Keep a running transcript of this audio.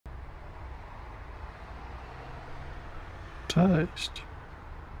Cześć.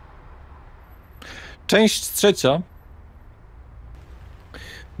 Część trzecia.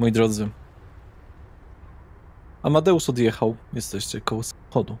 Moi drodzy. Amadeusz odjechał. Jesteście koło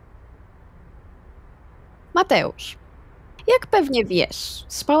samochodu. Mateusz, jak pewnie wiesz,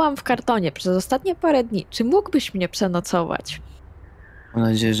 spałam w kartonie przez ostatnie parę dni. Czy mógłbyś mnie przenocować? Mam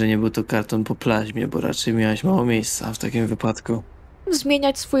nadzieję, że nie był to karton po plaźmie, bo raczej miałeś mało miejsca w takim wypadku.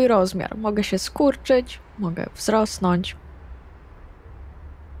 Zmieniać swój rozmiar. Mogę się skurczyć, mogę wzrosnąć.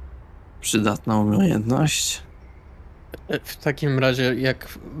 Przydatna umiejętność. W takim razie, jak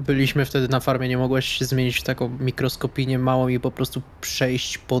byliśmy wtedy na farmie, nie mogłaś się zmienić w taką mikroskopijnie małą i po prostu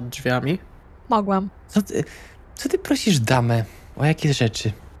przejść pod drzwiami? Mogłam. Co ty prosisz damę? O jakie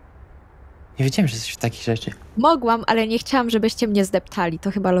rzeczy? Nie wiedziałem, że jesteś w takich rzeczy. Mogłam, ale nie chciałam, żebyście mnie zdeptali.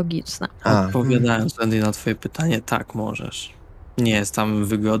 To chyba logiczne. Odpowiadając na twoje pytanie, tak, możesz. Nie jest tam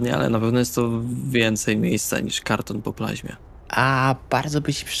wygodnie, ale na pewno jest to więcej miejsca niż karton po plaźmie. A bardzo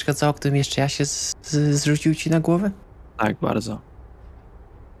by ci przeszkadzało, gdybym jeszcze ja się zrzucił ci na głowę? Tak, bardzo.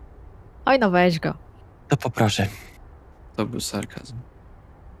 Oj, no weź go. To poproszę. To był sarkazm.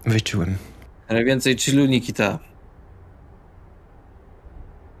 Wyczułem. Ale więcej chillu, Nikita.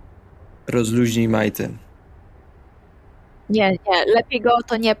 Rozluźnij majty. Nie, lepiej go o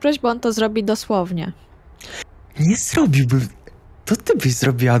to nie proś, bo on to zrobi dosłownie. Nie zrobiłbym. To ty byś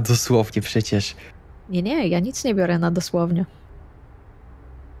zrobiła dosłownie przecież. Nie, ja nic nie biorę na dosłownie.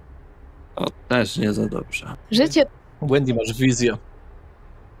 O, też nie za dobrze. Życie... Wendy, masz wizję.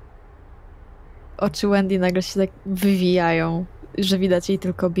 Oczy Wendy nagle się tak wywijają, że widać jej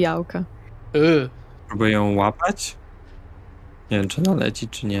tylko białka. Próbuję ją łapać? Nie wiem, czy naleci,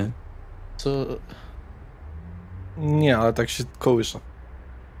 czy nie. Co? Nie, ale tak się kołysza.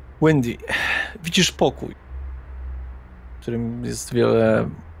 Wendy, widzisz pokój, w którym jest wiele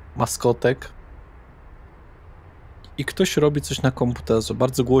maskotek i ktoś robi coś na komputerze.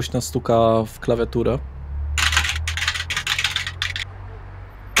 Bardzo głośno stuka w klawiaturę.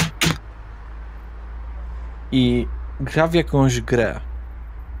 I gra w jakąś grę.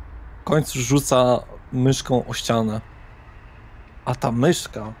 W końcu rzuca myszką o ścianę. A ta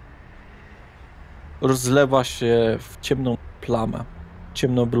myszka rozlewa się w ciemną plamę.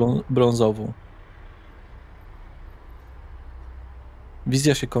 Ciemnobrązową.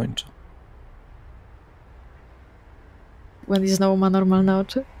 Wizja się kończy. Wendy znowu ma normalne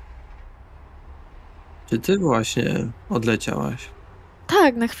oczy? Czy ty właśnie odleciałaś?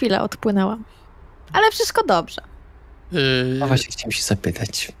 Tak, na chwilę odpłynęłam. Ale wszystko dobrze. No właśnie chciałem się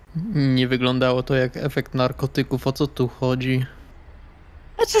zapytać. Nie wyglądało to jak efekt narkotyków. O co tu chodzi?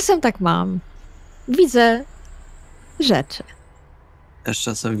 A czasem tak mam. Widzę rzeczy. Też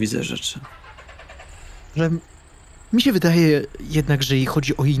czasem widzę rzeczy. Że mi się wydaje jednak, że jej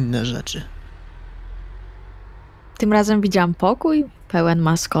chodzi o inne rzeczy. Tym razem widziałam pokój pełen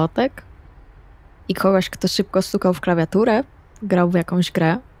maskotek i kogoś, kto szybko stukał w klawiaturę, grał w jakąś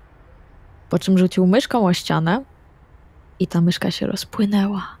grę, po czym rzucił myszką o ścianę i ta myszka się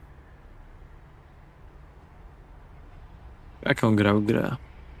rozpłynęła. Jaką grał grę?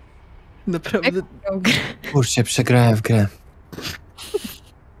 Naprawdę? Kurczę, przegrałem w grę.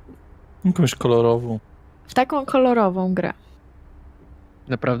 Jakąś kolorową. W taką kolorową grę.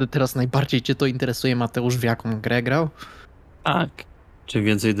 Naprawdę teraz najbardziej cię to interesuje, Mateusz, w jaką grę grał? Tak. Czym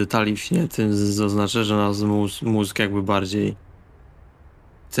więcej detali wśnie, tym zaznaczę, że nasz mózg jakby bardziej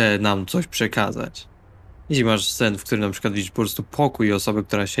chce nam coś przekazać. Jeśli masz sen, w którym na przykład widzisz po prostu pokój i osobę,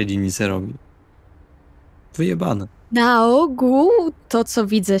 która siedzi i nic nie robi. Wyjebane. Na ogół to, co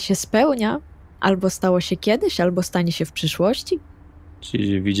widzę, się spełnia. Albo stało się kiedyś, albo stanie się w przyszłości.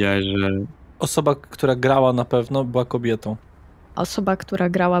 Czyli widziałeś, że... Osoba, która grała na pewno, była kobietą. Osoba, która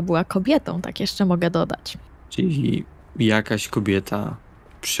grała, była kobietą, tak jeszcze mogę dodać. Czyli jakaś kobieta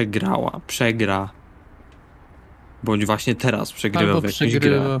przegra. Bądź właśnie teraz przegrywa Albo w jakąś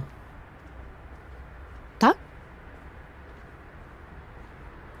przegrywa. grę. Tak?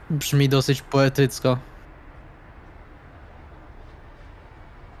 Brzmi dosyć poetycko.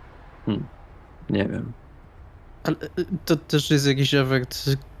 Nie wiem. Ale to też jest jakiś efekt.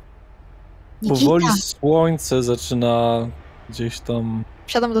 Powoli słońce zaczyna gdzieś tam...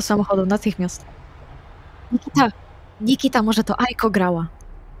 Wsiadam do samochodu natychmiast. Nikita, może to Aiko grała.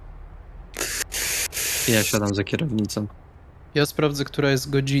 Ja siadam za kierownicą. Ja sprawdzę, która jest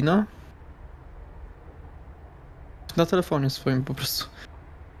godzina. Na telefonie swoim po prostu.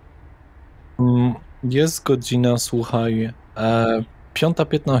 Jest godzina, słuchaj,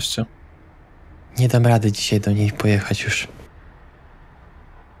 5:15. Nie dam rady dzisiaj do niej pojechać już.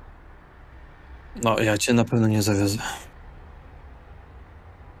 No, ja cię na pewno nie zawiozę.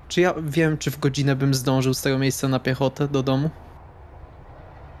 Czy ja wiem, czy w godzinę bym zdążył z tego miejsca na piechotę do domu?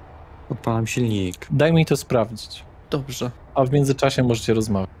 Odpalam silnik. Daj mi to sprawdzić. Dobrze. A w międzyczasie możecie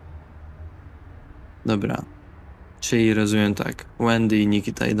rozmawiać. Dobra. Czyli rozumiem tak. Wendy i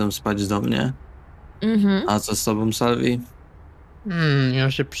Nikita idą spać do mnie. Mhm. A co z tobą, Salvi?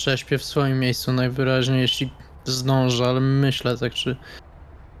 Ja się prześpię w swoim miejscu najwyraźniej, jeśli zdążę, ale myślę tak, czy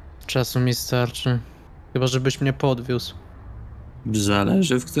czasu mi starczy. Chyba, żebyś mnie podwiózł.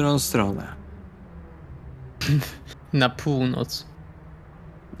 Zależy w którą stronę. Na północ.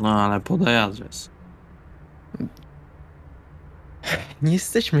 No ale podaj adres. Nie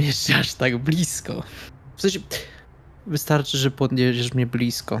jesteśmy jeszcze aż tak blisko. W sensie, wystarczy, że podjedziesz mnie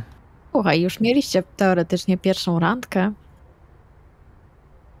blisko. Słuchaj, już mieliście teoretycznie pierwszą randkę.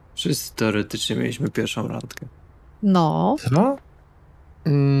 Wszyscy teoretycznie mieliśmy pierwszą randkę. No, Co?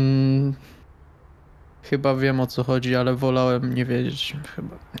 Chyba wiem, o co chodzi, ale wolałem nie wiedzieć.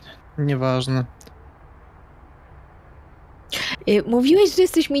 Chyba. Nieważne. mówiłeś, że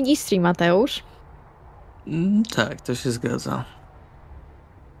jesteś ministry, Mateusz. Tak, to się zgadza.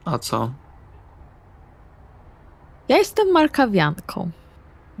 A co? Ja jestem malkawianką.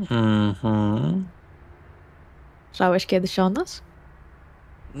 Mhm. Słyszałeś kiedyś o nas?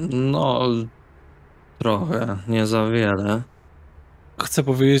 No, trochę, nie za wiele. Chcę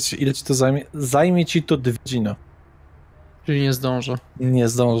powiedzieć, ile ci to zajmie. Zajmie ci to 2 godziny. Czyli nie zdążę. Nie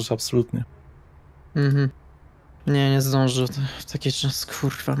zdążysz absolutnie. Nie zdążę. W taki czas,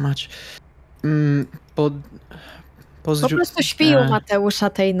 kurwa mać. Po prostu śpi u Mateusza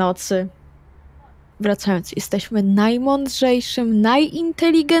tej nocy. Wracając, jesteśmy najmądrzejszym,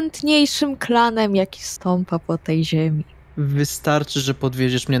 najinteligentniejszym klanem, jaki stąpa po tej ziemi. Wystarczy, że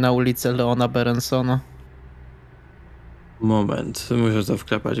podwieziesz mnie na ulicę Leona Berensona. Moment, muszę to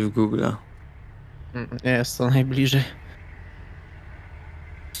wklepać w Google. Nie jest to najbliżej.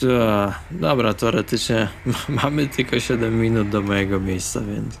 Dobra, teoretycznie mamy tylko 7 minut do mojego miejsca,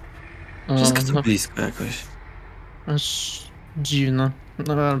 więc wszystko to blisko jakoś. Aż dziwne.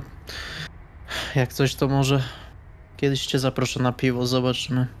 No ale jak coś, to może kiedyś cię zaproszę na piwo,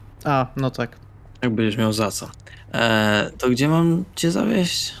 zobaczymy. A, no tak. Jak będziesz miał za co. To gdzie mam cię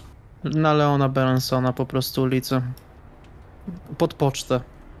zawieźć? Na Leona Berensona po prostu ulicę. Pod pocztę.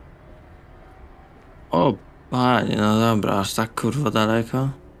 O, panie, no dobra, aż tak kurwa daleko?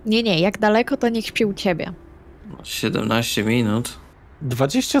 Nie, jak daleko, to niech śpi u ciebie. 17 minut.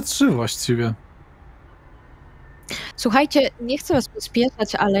 23 właściwie. Słuchajcie, nie chcę was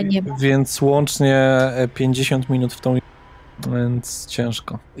pospieszać, ale nie ma. Więc łącznie 50 minut w tą... Więc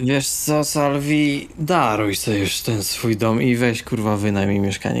ciężko. Wiesz co, Salvi, daruj sobie już ten swój dom i weź kurwa wynajmij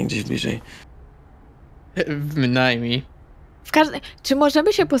mieszkanie gdzieś bliżej. Wynajmij. Czy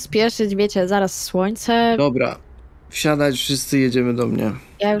możemy się pospieszyć? Wiecie, zaraz słońce. Dobra, wsiadać wszyscy, jedziemy do mnie.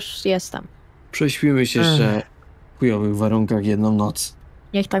 Ja już jestem. Prześpimy się jeszcze w chujowych warunkach jedną noc.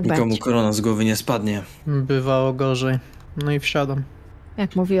 Niech tak Nikomu będzie. korona z głowy nie spadnie. Bywało gorzej. No i wsiadam.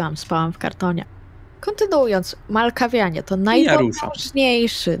 Jak mówiłam, spałam w kartonie. Kontynuując, malkawianie to ruszam.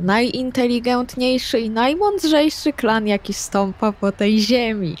 najpotężniejszy, najinteligentniejszy i najmądrzejszy klan, jaki stąpa po tej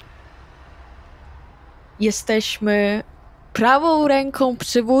ziemi. Jesteśmy prawą ręką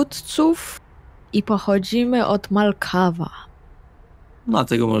przywódców i pochodzimy od Malkawa.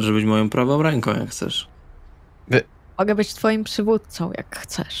 Dlatego może być moją prawą ręką, jak chcesz. Mogę być twoim przywódcą, jak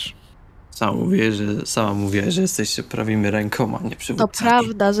chcesz. Sama mówiłaś, że jesteście prawymi rękoma, nie To przywódcami.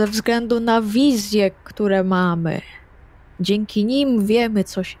 prawda, ze względu na wizje, które mamy. Dzięki nim wiemy,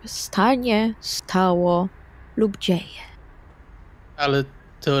 co się stanie, stało lub dzieje. Ale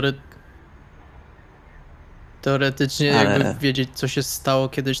teoretycznie jakby wiedzieć, co się stało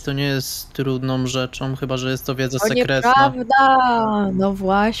kiedyś, to nie jest trudną rzeczą, chyba że jest to wiedza To sekretna. nieprawda!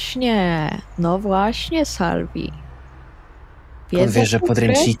 No właśnie, Salvi. On wie, że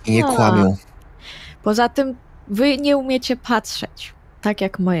podręczniki nie kłamią. Poza tym wy nie umiecie patrzeć, tak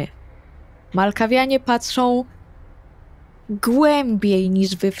jak my. Malkawianie patrzą głębiej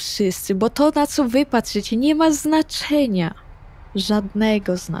niż wy wszyscy, bo to, na co wy patrzycie, nie ma znaczenia.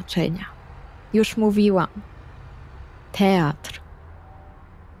 Żadnego znaczenia. Już mówiłam. Teatr.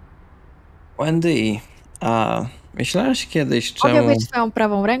 Wendy, a myślałaś kiedyś, czemu... Mogę być twoją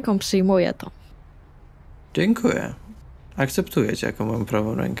prawą ręką, przyjmuję to. Dziękuję. Akceptuję cię jako moją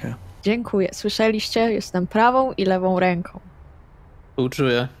prawą rękę. Dziękuję. Słyszeliście? Jestem prawą i lewą ręką.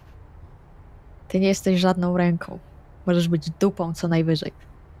 Uczuję. Ty nie jesteś żadną ręką. Możesz być dupą co najwyżej.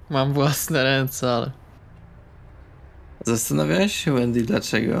 Mam własne ręce, ale... Zastanawiałaś się, Wendy,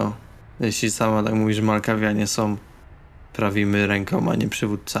 dlaczego, jeśli sama tak mówisz, Malkawianie są prawimy rękoma, nie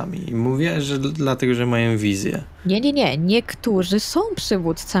przywódcami. I mówię, że dlatego, że mają wizję. Nie. Niektórzy są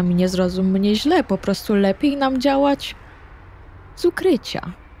przywódcami, nie zrozum mnie źle. Po prostu lepiej nam działać z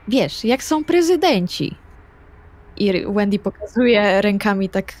ukrycia. Wiesz, jak są prezydenci. I Wendy pokazuje rękami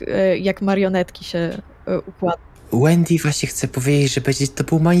tak, jak marionetki się układa. Wendy właśnie chce powiedzieć, że będzie to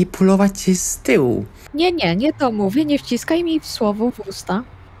było manipulować cię z tyłu. Nie to mówię, nie wciskaj mi słowo w usta.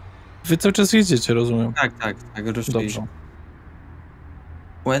 Wy cały czas jedziecie, rozumiem. Tak, ruszli. Dobrze.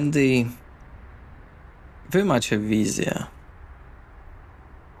 Wendy, wy macie wizję,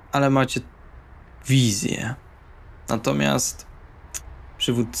 ale macie wizję. Natomiast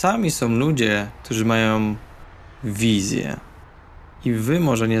przywódcami są ludzie, którzy mają wizję. I wy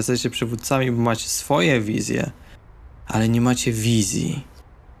może nie jesteście przywódcami, bo macie swoje wizje, ale nie macie wizji.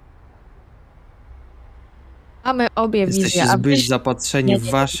 Mamy obie wizje. Jesteście A zbyt zapatrzeni w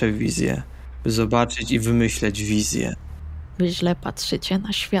Nie. wasze wizje, by zobaczyć i wymyśleć wizję. Wy źle patrzycie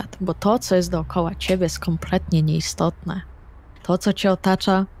na świat, bo to, co jest dookoła ciebie, jest kompletnie nieistotne. To, co cię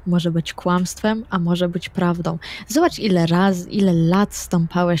otacza, może być kłamstwem, a może być prawdą. Zobacz, ile lat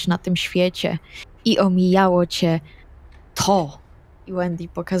stąpałeś na tym świecie i omijało cię to. I Wendy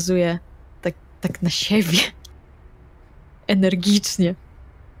pokazuje tak na siebie. Energicznie.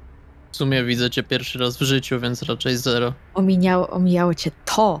 W sumie widzę cię pierwszy raz w życiu, więc raczej 0. Omijało cię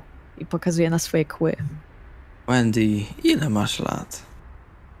to. I pokazuje na swoje kły. Wendy, ile masz lat?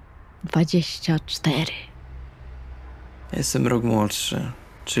 24. Jestem rok młodszy,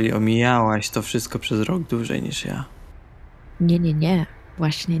 czyli omijałaś to wszystko przez rok dłużej niż ja. Nie.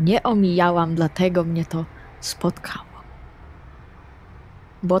 Właśnie nie omijałam, dlatego mnie to spotkało.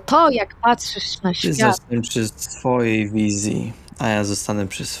 Bo to, jak patrzysz na Ty świat... zostań przy swojej wizji, a ja zostanę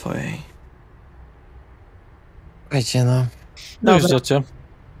przy swojej. Słuchajcie, no. Dojeżdżacie.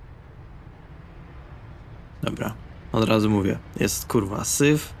 Dobra, od razu mówię. Jest kurwa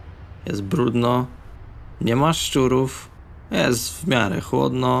syf, jest brudno, nie ma szczurów, jest w miarę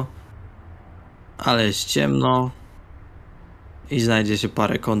chłodno, ale jest ciemno i znajdzie się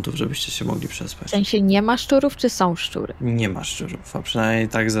parę kątów, żebyście się mogli W przespać. sensie nie ma szczurów, czy są szczury? Nie ma szczurów, a przynajmniej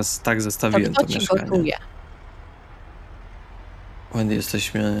tak To zestawiłem kto to ci mieszkanie. gotuje? Wendy,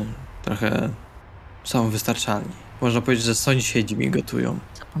 jesteśmy trochę samowystarczalni. Można powiedzieć, że sąsiedzi mi gotują.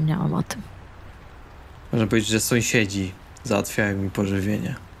 Zapomniałam o tym. Można powiedzieć, że sąsiedzi załatwiają mi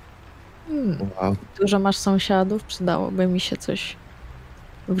pożywienie. Wow. Dużo masz sąsiadów? Przydałoby mi się coś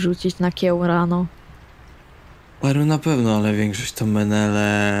wrzucić na kieł rano. Paru na pewno, ale większość to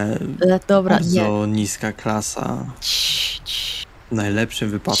menele. Ale dobra, nie. Bardzo niska klasa. Cii. W najlepszym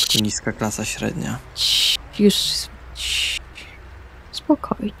wypadku niska klasa średnia. Już...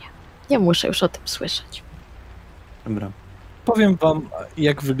 Spokojnie. Nie muszę już o tym słyszeć. Dobra. Powiem wam,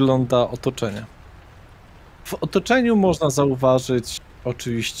 jak wygląda otoczenie. W otoczeniu można zauważyć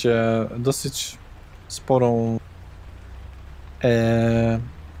oczywiście dosyć sporą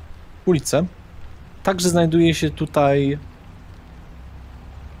ulicę. Także znajduje się tutaj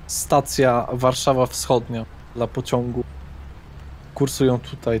stacja Warszawa Wschodnia dla pociągu. Kursują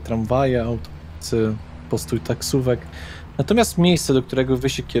tutaj tramwaje, autobusy, postój taksówek. Natomiast miejsce, do którego wy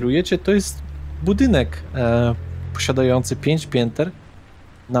się kierujecie, to jest budynek posiadający 5 pięter.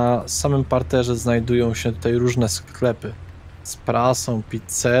 Na samym parterze znajdują się tutaj różne sklepy z prasą,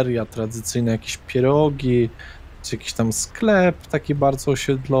 pizzeria, tradycyjne jakieś pierogi, czy jakiś tam sklep taki bardzo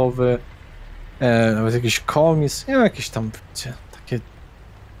osiedlowy, nawet jakiś komis, nie wiem, jakieś tam, wiecie, takie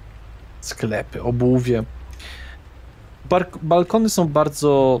sklepy, obuwie. Balkony są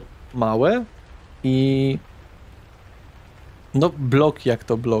bardzo małe i no blok jak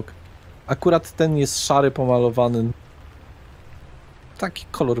to blok. Akurat ten jest szary, pomalowany. Taki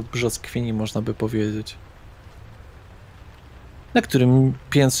kolor brzoskwini, można by powiedzieć. Na którym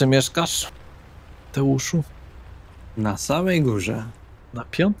piętrze mieszkasz, Teuszu? Na samej górze. Na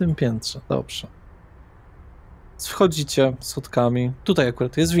 5. piętrze, dobrze. Wchodzicie schodkami. Tutaj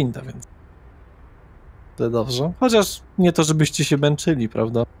akurat jest winda, więc to dobrze. Chociaż nie to, żebyście się męczyli,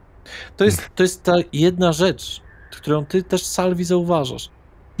 prawda? To jest ta jedna rzecz, którą ty też, Salvi, zauważasz.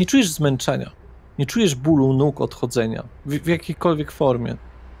 Nie czujesz zmęczenia. Nie czujesz bólu nóg od chodzenia. W jakiejkolwiek formie.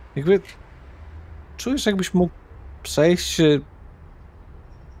 Jakby czujesz, jakbyś mógł przejść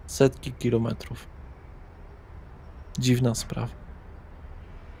setki kilometrów. Dziwna sprawa.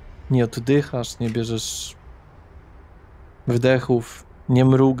 Nie oddychasz, nie bierzesz wdechów, nie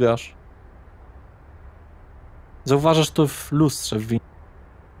mrugasz. Zauważasz to w lustrze w windzie.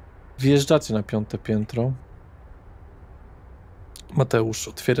 Wjeżdżacie na 5. piętro. Mateusz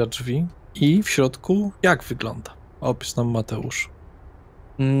otwiera drzwi i w środku jak wygląda? Opisz nam, Mateusz.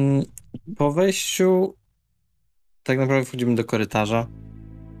 Po wejściu tak naprawdę wchodzimy do korytarza,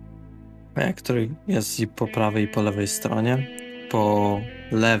 który jest i po prawej, i po lewej stronie. Po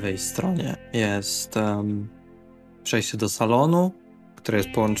lewej stronie jest przejście do salonu, który jest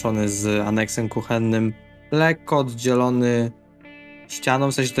połączony z aneksem kuchennym, lekko oddzielony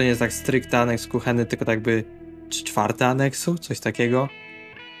ścianą, w sensie to nie jest tak stricte aneks kuchenny, tylko tak jakby 3/4 aneksu, coś takiego.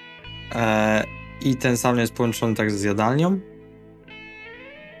 I ten salon jest połączony tak z jadalnią.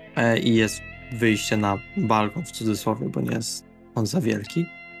 I jest wyjście na balkon w cudzysłowie, bo nie jest on za wielki.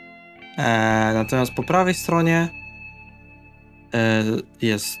 Natomiast po prawej stronie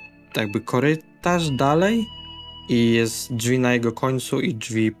jest jakby korytarz dalej i jest drzwi na jego końcu i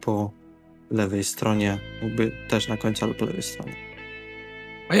drzwi po lewej stronie, jakby też na końcu, ale po lewej stronie.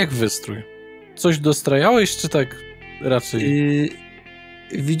 A jak wystrój? Coś dostrajałeś, czy tak raczej?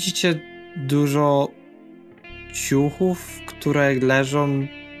 Widzicie dużo ciuchów, które leżą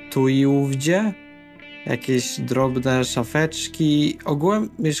tu i ówdzie. Jakieś drobne szafeczki. Ogółem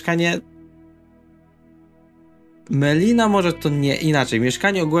mieszkanie... Melina może to nie... Inaczej.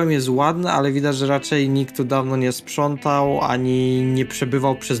 Mieszkanie ogółem jest ładne, ale widać, że raczej nikt tu dawno nie sprzątał, ani nie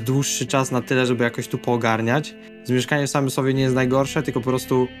przebywał przez dłuższy czas na tyle, żeby jakoś tu poogarniać. Z mieszkaniem samym sobie nie jest najgorsze, tylko po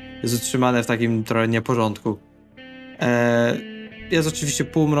prostu jest utrzymane w takim trochę nieporządku. Jest oczywiście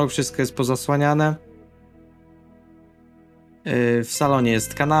półmrok, wszystko jest pozasłaniane. W salonie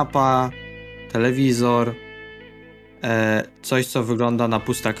jest kanapa, telewizor, coś co wygląda na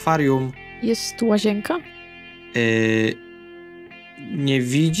puste akwarium. Jest łazienka? Nie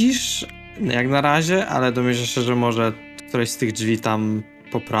widzisz jak na razie, ale domyślasz się, że może któreś z tych drzwi tam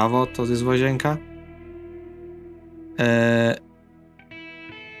po prawo to jest łazienka.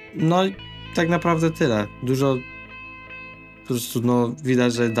 No i tak naprawdę tyle. Dużo po prostu no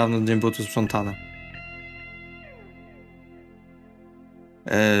widać, że dawno nie było tu sprzątane.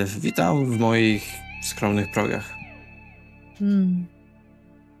 Witam w moich skromnych progach.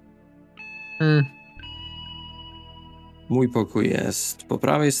 Mój pokój jest po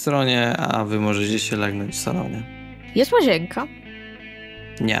prawej stronie, a wy możecie się legnąć w salonie. Jest łazienka?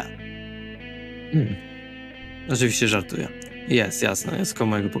 Nie. Oczywiście żartuję. Jest, jasne, jest koło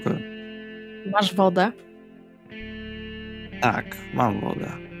mojego pokoju. Masz wodę? Tak, mam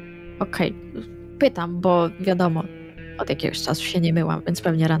wodę. Okej. Pytam, bo wiadomo, od jakiegoś czasu się nie myłam, więc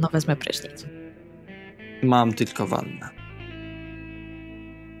pewnie rano wezmę prysznic. Mam tylko wannę.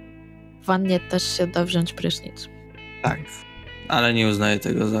 W wannie też się da wziąć prysznic. Tak, ale nie uznaję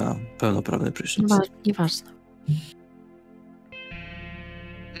tego za pełnoprawny prysznic. Nieważne.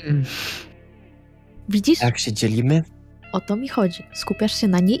 Widzisz? Jak się dzielimy? O to mi chodzi. Skupiasz się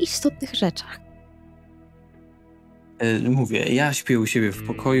na nieistotnych rzeczach. Mówię, ja śpię u siebie w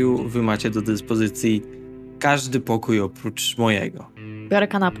pokoju, wy macie do dyspozycji każdy pokój oprócz mojego. Biorę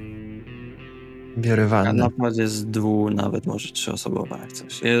kanapę. Biorę wannę. Kanapa jest nawet może 3-osobowa jak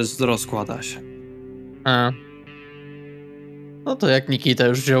coś. Rozkłada się. No to jak Nikita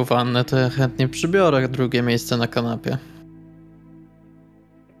już wziął wannę, to ja chętnie przybiorę drugie miejsce na kanapie.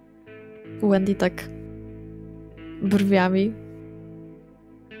 Wendy tak brwiami.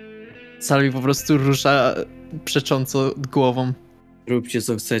 Salvi po prostu rusza przecząco głową. Róbcie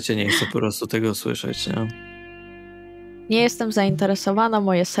co chcecie, nie chcę po prostu tego słyszeć, nie? Nie jestem zainteresowana,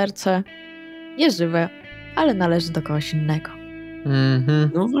 moje serce jest żywe, ale należy do kogoś innego.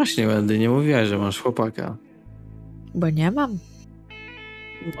 No właśnie, Wendy, nie mówiłaś, że masz chłopaka. Bo nie mam.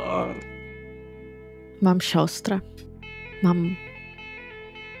 No. Mam siostrę.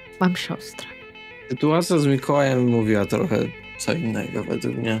 Mam siostrę. Sytuacja z Mikołajem mówiła trochę co innego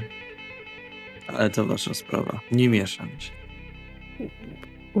według mnie. Ale to wasza sprawa. Nie mieszam się.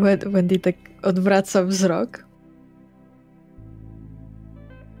 Wendy tak odwraca wzrok.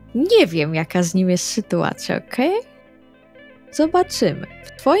 Nie wiem, jaka z nim jest sytuacja, okej? Zobaczymy.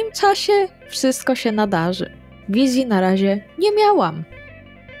 W twoim czasie wszystko się nadarzy. Wizji na razie nie miałam.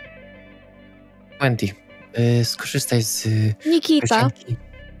 Wendy, skorzystaj z... Nikita, piosenki.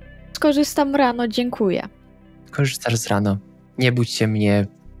 skorzystam rano, dziękuję. Korzystasz z rano. Nie budźcie mnie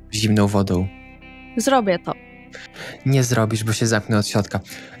zimną wodą. Zrobię to. Nie zrobisz, bo się zamknę od środka.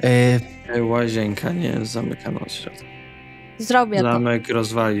 Łazienka nie jest zamykana od środka. Zrobię to. Zamek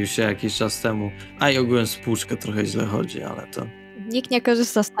rozwalił się jakiś czas temu. A i ogółem spłuczka trochę źle chodzi, ale to... Nikt nie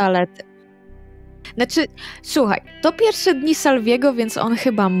korzysta z toalety. Znaczy, słuchaj, to pierwsze dni Salviego, więc on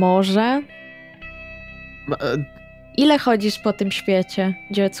chyba może. Ile chodzisz po tym świecie,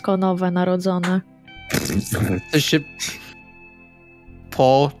 dziecko nowe, narodzone? Coś się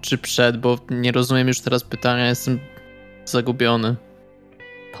po czy przed, bo nie rozumiem już teraz pytania, jestem zagubiony.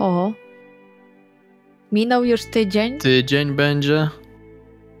 Po? Minął już tydzień? Tydzień będzie?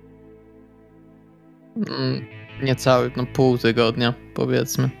 Niecały, no pół tygodnia,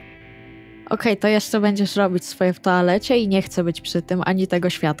 powiedzmy. Okej, to jeszcze będziesz robić swoje w toalecie i nie chcę być przy tym, ani tego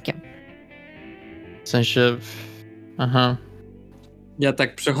świadkiem. W sensie... Aha. Ja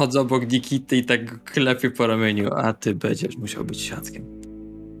tak przechodzę obok Nikity i tak klepię po ramieniu, a ty będziesz musiał być świadkiem.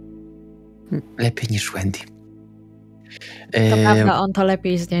 Lepiej niż Wendy. To prawda, on to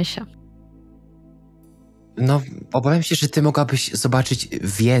lepiej zniesie. No, obawiam się, że ty mogłabyś zobaczyć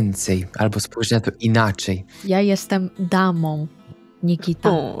więcej, albo spojrzeć na to inaczej. Ja jestem damą, Nikita.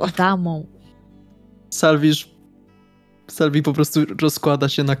 O. Damą. Salvi po prostu rozkłada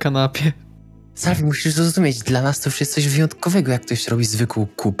się na kanapie. Salvi, musisz zrozumieć, dla nas to już jest coś wyjątkowego, jak ktoś robi zwykłą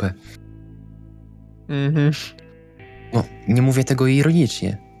kupę. Mhm. No, nie mówię tego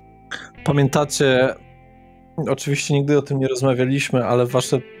ironicznie. Pamiętacie, oczywiście nigdy o tym nie rozmawialiśmy, ale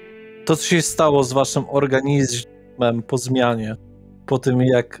to, co się stało z waszym organizmem po zmianie, po tym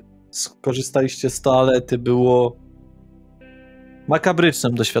jak skorzystaliście z toalety, było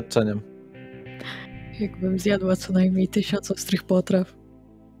makabrycznym doświadczeniem. Jakbym zjadła co najmniej 1000 ostrych potraw.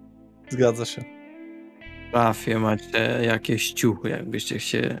 Zgadza się. W szafie macie jakieś ciuchy, jakbyście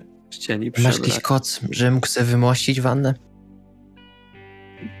się chcieli Masz przebrać. jakiś koc, żebym mógł sobie wymościć wannę?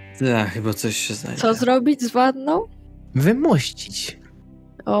 Tak, chyba coś się znajdzie. Co zrobić z wanną? Wymościć.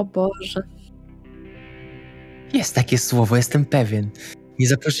 O Boże. Jest takie słowo, jestem pewien. Nie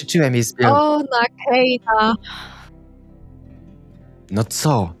zaprzeczyłem jej z biegu. O, na Keina. No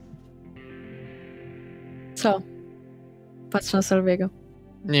co? Co? Patrz na Salviego.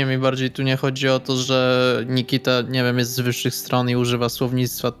 Nie, mi bardziej tu nie chodzi o to, że Nikita, nie wiem, jest z wyższych stron i używa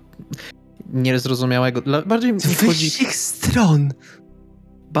słownictwa niezrozumiałego. Bardziej mi Z chodzi... wyższych stron!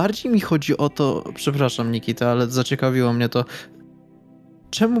 Bardziej mi chodzi o to, przepraszam Nikita, ale zaciekawiło mnie to.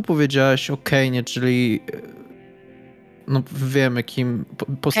 Czemu powiedziałaś o Kainie, czyli no wiemy kim,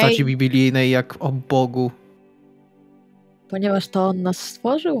 postaci Kain. biblijnej jak o Bogu. Ponieważ to on nas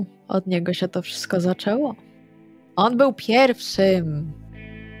stworzył. Od niego się to wszystko zaczęło. On był pierwszym.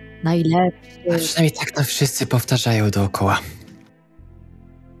 A Najlepszym. przynajmniej tak nam wszyscy powtarzają dookoła.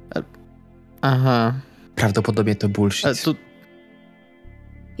 Aha. Prawdopodobnie to bullshit. To,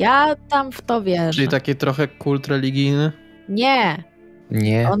 Ja tam w to wierzę. czyli taki trochę kult religijny? Nie.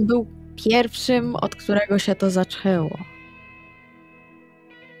 Nie. On był pierwszym, od którego się to zaczęło.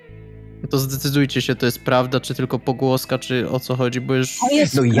 No to zdecydujcie się, to jest prawda, czy tylko pogłoska, czy o co chodzi, bo już... To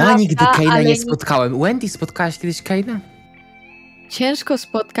jest No ja prawda, nigdy Kaina ale nie spotkałem. Wendy, spotkałaś kiedyś Kaina? ciężko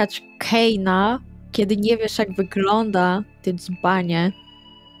spotkać Kaina, kiedy nie wiesz, jak wygląda, ty dzbanie.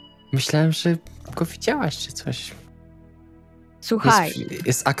 Myślałem, że go widziałaś czy coś. Słuchaj,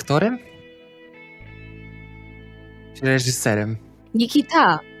 Jest aktorem? Czy reżyserem?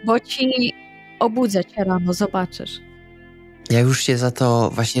 Nikita, bo ci obudzę cię rano, zobaczysz. Ja już się za to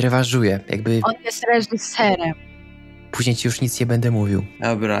właśnie rewanżuję. Jakby On jest reżyserem. później ci już nic nie będę mówił.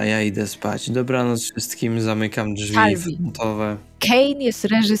 Dobra, ja idę spać. Dobranoc wszystkim, zamykam drzwi Salvi. frontowe. Kane jest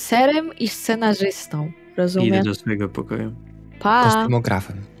reżyserem i scenarzystą. Idę Rozumiesz? do swojego pokoju. Pa!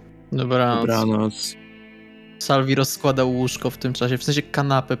 Kostumografem. Dobranoc. Salvi rozkłada łóżko w tym czasie, w sensie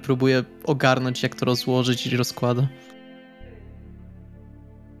kanapę, próbuje ogarnąć jak to rozłożyć i rozkłada.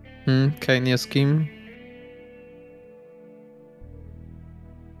 Kane jest kim?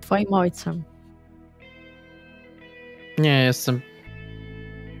 Twoim ojcem. Nie, jestem...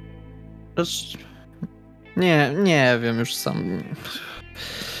 Nie wiem już sam.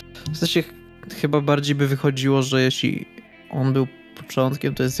 W sensie chyba bardziej by wychodziło, że jeśli on był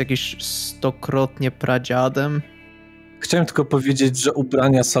początkiem, to jest jakiś 100-krotnie pradziadem. Chciałem tylko powiedzieć, że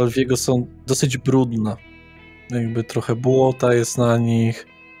ubrania Salviego są dosyć brudne. Jakby trochę błota jest na nich.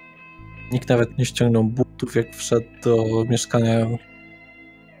 Nikt nawet nie ściągnął butów, jak wszedł do mieszkania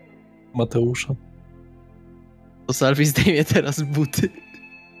Mateusza. To Salvi zdejmie teraz buty.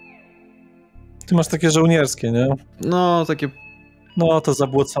 Ty masz takie żołnierskie, nie? No, takie... No to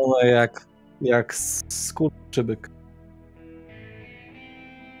zabłocone jak skurczybyk.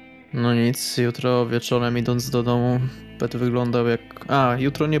 No nic, jutro wieczorem idąc do domu będę wyglądał jak... A,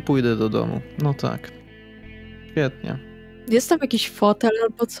 jutro nie pójdę do domu. No tak. Świetnie. Jest tam jakiś fotel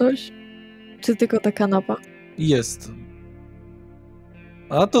albo coś? Czy tylko ta kanapa? Jest.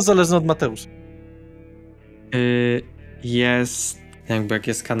 A to zależy od Mateusza. Jest, jakby jak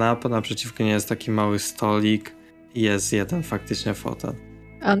jest kanapa, naprzeciwko niej jest taki mały stolik i jest jeden faktycznie fotel.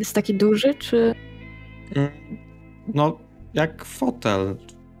 A on jest taki duży, czy... No, jak fotel.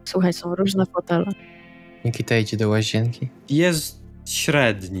 Słuchaj, są różne fotele. Nikita idzie do łazienki. Jest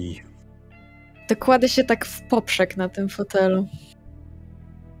średni. To kładę się tak w poprzek na tym fotelu.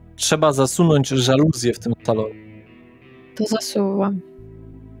 Trzeba zasunąć żaluzję w tym salonie. To zasuwam.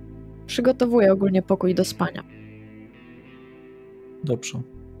 Przygotowuję ogólnie pokój do spania. Dobrze.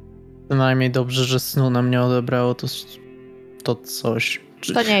 Przynajmniej dobrze, że snu nam nie odebrało to coś.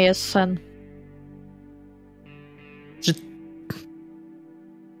 To nie jest sen.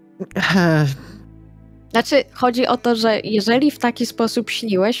 Znaczy, chodzi o to, że jeżeli w taki sposób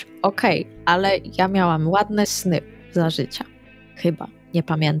śniłeś, okej, ale ja miałam ładne sny za życia. Chyba, nie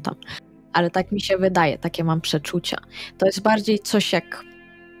pamiętam. Ale tak mi się wydaje, takie mam przeczucia. To jest bardziej coś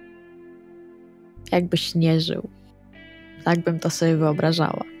jakbyś nie żył. Tak bym to sobie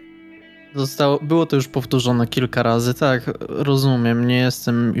wyobrażała. Było to już powtórzone kilka razy, tak, rozumiem, nie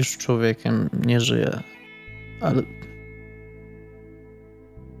jestem już człowiekiem, nie żyję, ale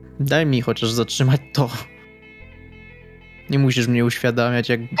daj mi chociaż zatrzymać to. Nie musisz mnie uświadamiać,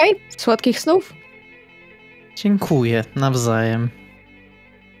 jak... Okej, słodkich snów? Dziękuję, nawzajem.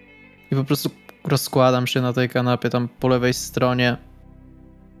 I po prostu rozkładam się na tej kanapie tam po lewej stronie,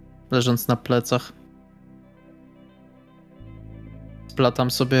 leżąc na plecach.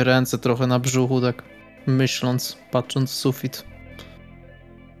 Splatam sobie ręce trochę na brzuchu, tak myśląc, patrząc w sufit.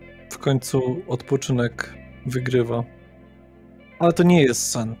 W końcu odpoczynek wygrywa. Ale to nie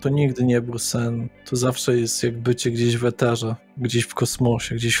jest sen, to nigdy nie był sen. To zawsze jest jak bycie gdzieś w eterze, gdzieś w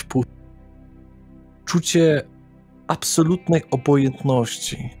kosmosie, gdzieś w pustce. Czucie absolutnej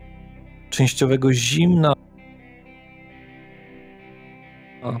obojętności, częściowego zimna.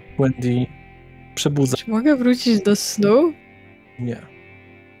 A Wendy przebudza. Czy mogę wrócić do snu? Nie.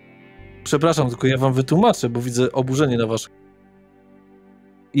 Przepraszam, tylko ja wam wytłumaczę, bo widzę oburzenie na waszych.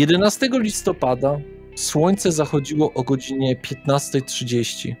 11 listopada słońce zachodziło o godzinie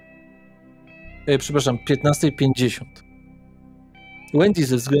 15:30. Przepraszam, 15:50. Wendy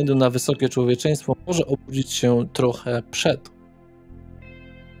ze względu na wysokie człowieczeństwo może obudzić się trochę przed.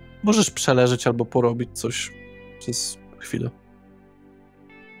 Możesz przeleżeć albo porobić coś przez chwilę.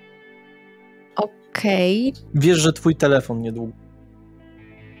 Okej. Wiesz, że twój telefon niedługo.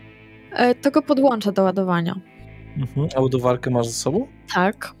 To go podłączę do ładowania. A ładowarkę masz ze sobą?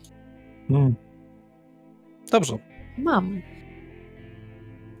 Tak, Dobrze. mam.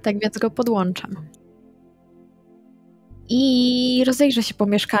 Tak więc go podłączę. I rozejrzę się po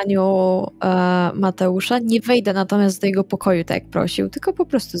mieszkaniu Mateusza. Nie wejdę natomiast do jego pokoju, tak jak prosił, tylko po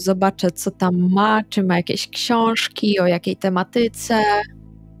prostu zobaczę, co tam ma, czy ma jakieś książki, o jakiej tematyce.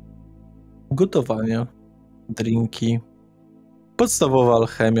 Gotowanie, drinki, podstawowa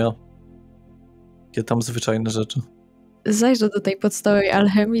alchemia. Jakie tam zwyczajne rzeczy. Zajrzę do tej podstawowej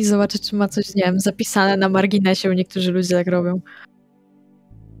alchemii i zobaczę, czy ma coś, nie wiem, zapisane na marginesie, bo niektórzy ludzie tak robią.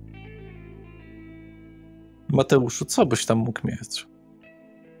 Mateuszu, co byś tam mógł mieć?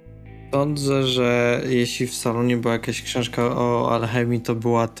 Sądzę, że jeśli w salonie była jakaś książka o alchemii, to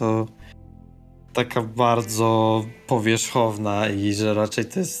była to taka bardzo powierzchowna i że raczej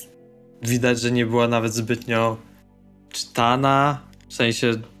to jest... Widać, że nie była nawet zbytnio czytana, w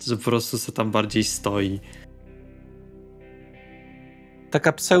sensie, że po prostu co tam bardziej stoi.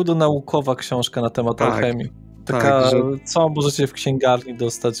 Taka pseudonaukowa książka na temat Tak, alchemii. Taka, że... co możecie w księgarni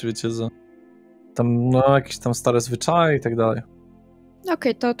dostać, wiecie, za tam, no, jakieś tam stare zwyczaje i tak dalej.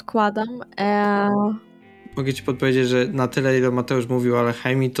 Okej, to odkładam. Mogę ci podpowiedzieć, że na tyle, ile Mateusz mówił o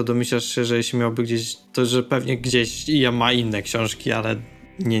alchemii, to domyślasz się, że jeśli miałby gdzieś, to że pewnie gdzieś ma inne książki, ale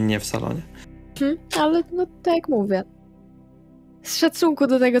nie w salonie. Ale no tak jak mówię. Z szacunku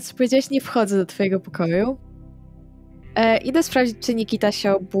do tego, co powiedziałeś, nie wchodzę do twojego pokoju. Idę sprawdzić, czy Nikita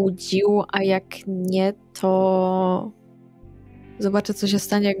się obudził, a jak nie, to zobaczę, co się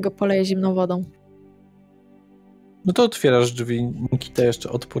stanie, jak go poleję zimną wodą. No to otwierasz drzwi, Nikita jeszcze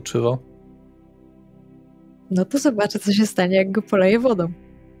odpoczywa. No to zobaczę, co się stanie, jak go poleję wodą.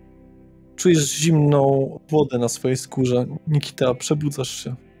 Czujesz zimną wodę na swojej skórze. Nikita, przebudzasz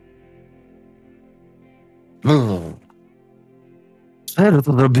się. Co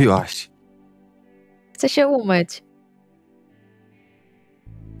to zrobiłaś? Chcę się umyć.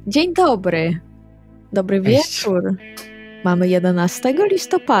 Dzień dobry. Dobry wieczór. Mamy 11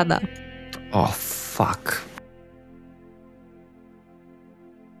 listopada. O, fuck.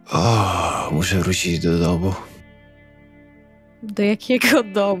 O, muszę wrócić do domu. Do jakiego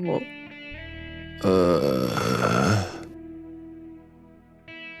domu?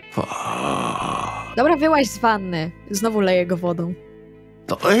 Dobra, wyłaź z wanny. Znowu leję go wodą.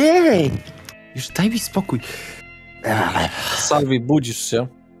 To ej! Już daj mi spokój. Salwi, budzisz się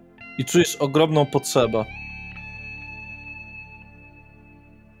i czujesz ogromną potrzebę.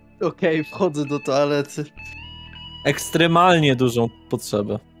 Okej, wchodzę do toalety. Ekstremalnie dużą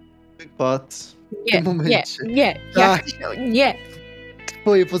potrzebę. Wypad. Nie, nie. Tak. Nie.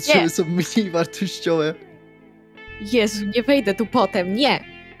 Twoje potrzeby Nie. są mniej wartościowe. Jezu, nie wejdę tu potem. Nie.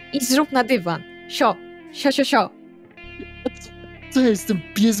 Idź zrób na dywan. Sio. To ja jestem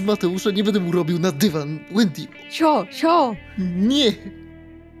pies Mateusza, nie będę mu robił na dywan. Wendy, Sio! nie!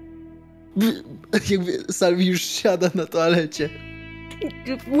 Jakby Salvi już siada na toalecie.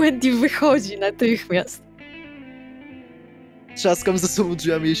 Wendy wychodzi natychmiast. Trzaskam za sobą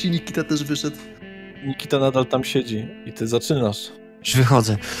drzwiami, jeśli Nikita też wyszedł. Nikita nadal tam siedzi i ty zaczynasz. Już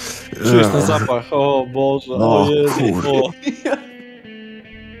wychodzę. Czujesz ten zapach, o Boże, No, o Jezu, kurde. o.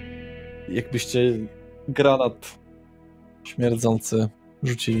 Jakbyście granat śmierdzący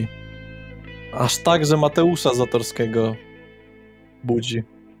rzucili. Aż tak, że Mateusza Zatorskiego budzi.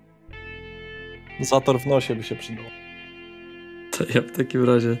 Zator w nosie by się przydał. To ja w takim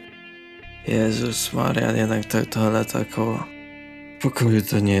razie... Jezus Maria, jednak ta toaleta koło pokoju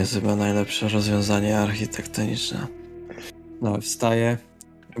to nie jest chyba najlepsze rozwiązanie architektoniczne. No, wstaję,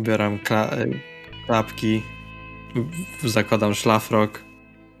 ubieram klapki, zakładam szlafrok,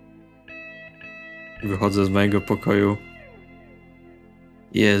 wychodzę z mojego pokoju.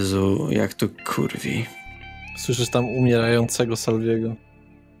 Jezu, jak tu kurwi. Słyszysz tam umierającego Salviego.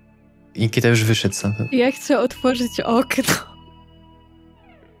 Nikita już wyszedł sam. Ja chcę otworzyć okno.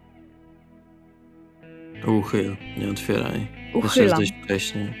 Uchyl, nie otwieraj. Jeszcze jest Uchylam. dość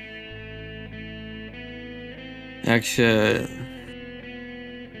wcześnie. Jak się...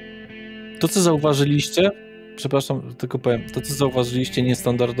 To, co zauważyliście, przepraszam, tylko powiem, to, co zauważyliście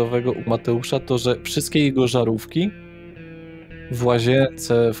niestandardowego u Mateusza, to, że wszystkie jego żarówki w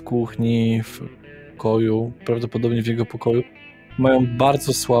łazience, w kuchni, w pokoju, prawdopodobnie w jego pokoju, mają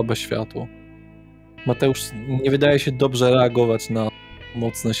bardzo słabe światło. Mateusz nie wydaje się dobrze reagować na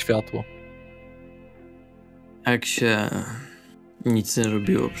mocne światło. Jak się nic nie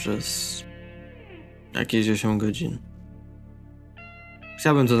robiło przez jakieś 8 godzin.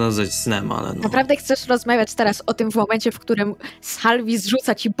 Chciałbym to nazwać snem, ale no. Naprawdę chcesz rozmawiać teraz o tym w momencie, w którym Salvi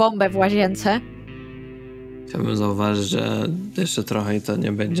zrzuca ci bombę w łazience? Chciałbym zauważyć, że jeszcze trochę i to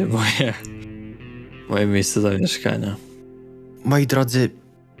nie będzie moje miejsce zamieszkania. Moi drodzy,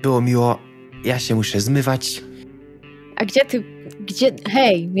 było miło. Ja się muszę zmywać. A gdzie ty...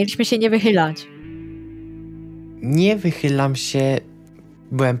 Hej, mieliśmy się nie wychylać. Nie wychylam się.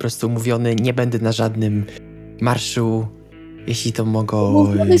 Byłem po prostu umówiony. Nie będę na żadnym marszu. Jeśli to mogą...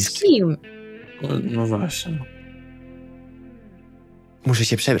 Umówiony z kim? No właśnie. Muszę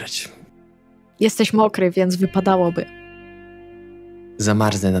się przebrać. Jesteś mokry, więc wypadałoby.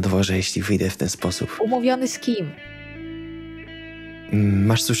 Zamarznę na dworze, jeśli wyjdę w ten sposób. Umówiony z kim?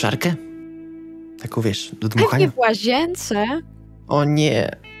 Masz suszarkę? Taką, wiesz, do Pewnie dmuchania? w łazience. O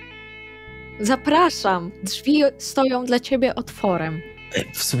nie. Zapraszam. Drzwi stoją dla ciebie otworem.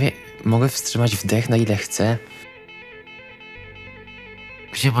 W sumie mogę wstrzymać wdech na ile chcę.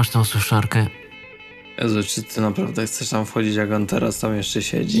 Gdzie masz tą suszarkę? Jezu, czy ty naprawdę chcesz tam wchodzić, jak on teraz tam jeszcze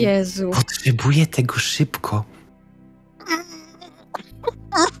siedzi? Jezu. Potrzebuję tego szybko.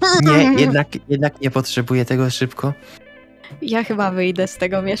 Nie, jednak nie potrzebuję tego szybko. Ja chyba wyjdę z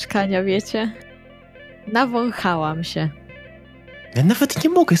tego mieszkania, wiecie? Nawąchałam się. Ja nawet nie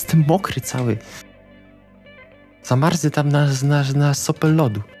mogę, jestem mokry cały. Zamarzę tam na sopel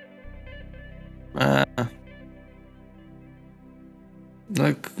lodu. No,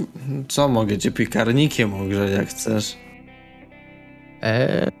 co mogę cię piekarnikiem ogrzeć, jak chcesz?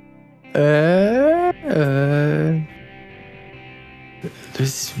 To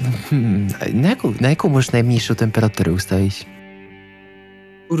jest... Na jaką możesz najmniejszą temperaturę ustawić?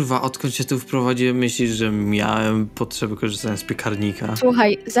 Kurwa, odkąd się tu wprowadziłem, myślisz, że miałem potrzebę korzystania z piekarnika?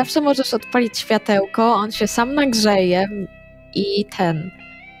 Słuchaj, zawsze możesz odpalić światełko, on się sam nagrzeje i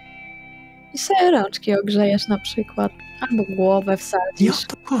I sobie rączki ogrzejesz na przykład. Albo głowę Nie o wsadzisz.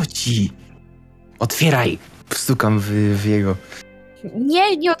 to chodzi. Otwieraj! Wstukam w jego...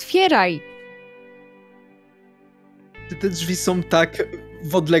 Nie otwieraj! Te drzwi są tak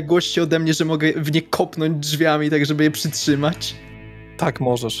w odległości ode mnie, że mogę w nie kopnąć drzwiami, tak żeby je przytrzymać. Tak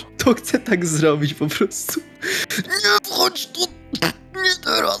możesz. To chcę tak zrobić po prostu. Nie wchodź tu! Nie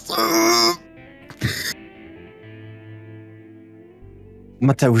teraz!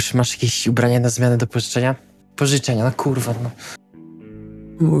 Mateusz, masz jakieś ubrania na zmianę do pożyczenia? Pożyczenia, no kurwa, no.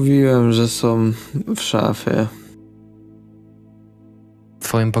 Mówiłem, że są w szafie. W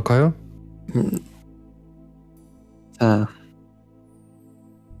twoim pokoju? Tak.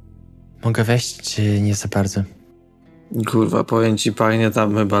 Mogę wejść, czy nie za bardzo? Kurwa, powiem ci, pachnie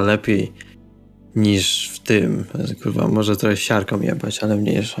tam chyba lepiej niż w tym. Kurwa, może trochę siarką jebać, ale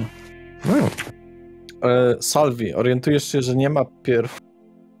mniejsza. Salvi, orientujesz się, że nie ma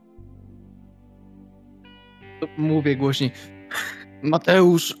Mówię głośniej.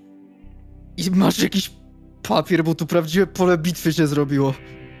 Mateusz, i masz jakiś papier, bo tu prawdziwe pole bitwy się zrobiło.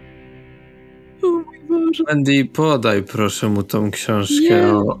 O mój Boże. Andy, podaj proszę mu tą książkę Nie.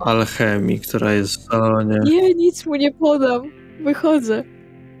 o alchemii, która jest w salonie. Nie, nic mu nie podam. Wychodzę.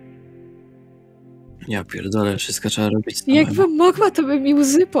 Ja pierdolę, wszystko trzeba robić samemu. Jakbym mogła, to by mi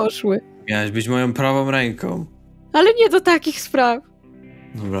łzy poszły. Miałeś być moją prawą ręką. Ale nie do takich spraw.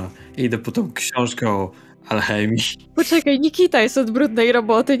 Dobra, idę po tą książkę o alchemii. Poczekaj, Nikita jest od brudnej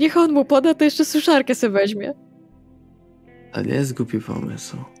roboty. Niech on mu poda, to jeszcze suszarkę se weźmie. To nie jest głupi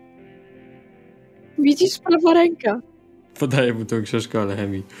pomysł. Widzisz, prawa ręka. Podaję mu tą książkę o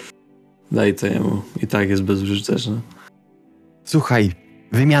alchemii. Daj to jemu. I tak jest bezużyteczne. Słuchaj,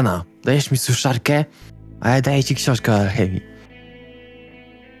 wymiana. Dajesz mi suszarkę, a ja daję ci książkę o alchemii.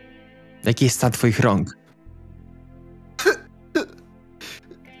 Jaki jest stan twoich rąk?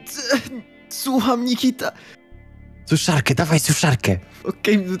 Słucham, Nikita. Suszarkę, dawaj suszarkę.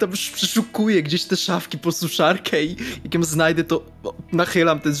 Okej, tam przeszukuję gdzieś te szafki po suszarkę i jak ją znajdę, to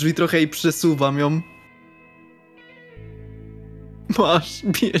nachylam te drzwi trochę i przesuwam ją. Masz,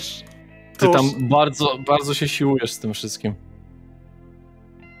 bierz. Ty tam bardzo się siłujesz z tym wszystkim.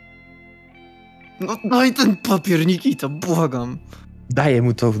 No i ten papier, Nikita, błagam. Daję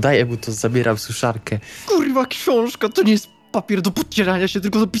mu to, zabieram suszarkę. Kurwa, książka to nie jest papier do podcierania się,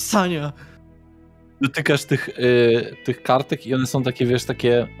 tylko do pisania. Dotykasz tych kartek i one są takie, wiesz,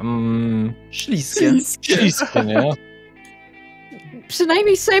 takie... Śliskie. śliskie, nie?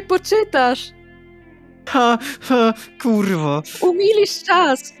 Przynajmniej sobie poczytasz. Ha, kurwa. Umilisz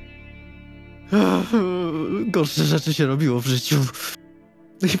czas. Gorsze rzeczy się robiło w życiu.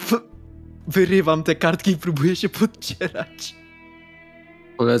 Wyrywam te kartki i próbuję się podcierać.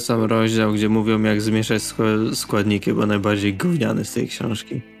 Polecam rozdział, gdzie mówią, jak zmieszać składniki, bo najbardziej gówniany z tej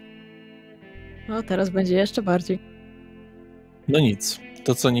książki. No, teraz będzie jeszcze bardziej. No nic.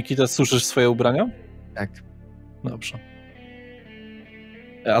 To co, Nikita, suszysz swoje ubrania? Tak. Dobrze.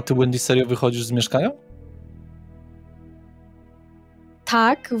 A ty, Wendy, serio wychodzisz z mieszkania?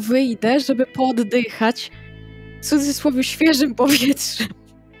 Tak, wyjdę, żeby pooddychać w cudzysłowie świeżym powietrzem.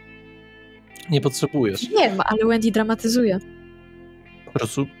 Nie potrzebujesz. Wiem, ale Wendy dramatyzuje. Po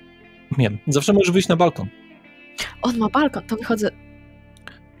prostu wiem. Zawsze możesz wyjść na balkon. On ma balkon, to wychodzę.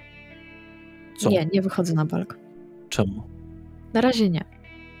 Co? Nie wychodzę na balkon. Czemu? Na razie nie.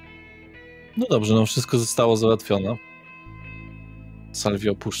 No dobrze, no wszystko zostało załatwione.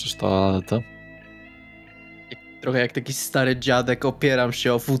 Salwie, opuszczasz toaletę. Trochę jak taki stary dziadek opieram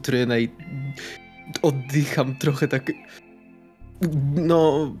się o futrynę i oddycham trochę tak,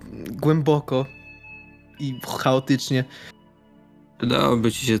 no, głęboko i chaotycznie.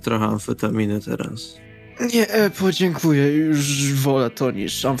 Dałoby ci się trochę amfetaminy teraz. Nie, podziękuję, już wolę to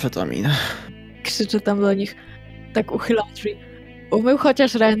niż amfetaminę. Krzyczę tam do nich. Tak uchylam drzwi. Umył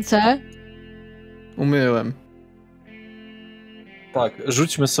chociaż ręce. Umyłem. Tak,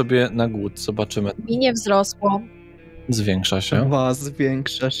 rzućmy sobie na głód, zobaczymy. Mi nie wzrosło. Zwiększa się. Was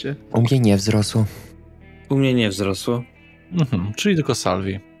zwiększa się. U mnie nie wzrosło. U mnie nie wzrosło. Czyli tylko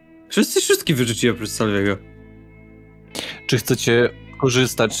Salwi. Wszystkie wyrzuciłem oprócz Salwiego. Czy chcecie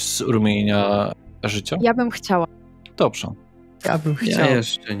korzystać z rumienia życia? Ja bym chciała. Dobrze. Ja bym Ja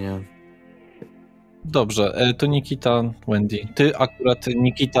jeszcze nie. Dobrze, to Nikita, Wendy. Ty akurat,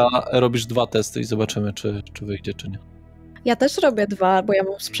 Nikita, robisz 2 testy i zobaczymy, czy wyjdzie, czy nie. Ja też robię 2, bo ja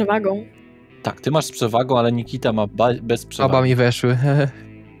mam z przewagą. Tak, ty masz z przewagą, ale Nikita ma bez przewagi. Oba mi weszły.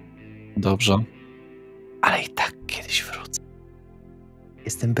 Dobrze. Ale i tak kiedyś wrócę.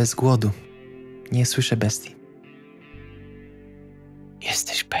 Jestem bez głodu. Nie słyszę bestii.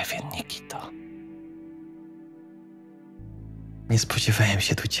 Jesteś pewien, Nikito? Nie spodziewałem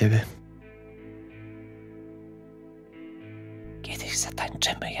się tu ciebie. Kiedyś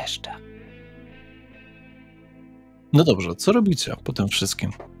zatańczymy jeszcze. No dobrze, co robicie po tym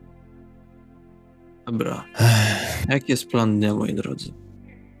wszystkim? Dobra. Jaki jest plan dnia, moi drodzy?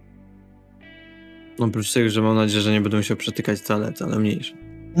 Oprócz tego, że mam nadzieję, że nie będę musiał przetykać toalety, ale mniejsze.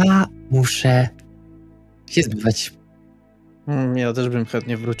 Ja muszę się zbywać. Ja też bym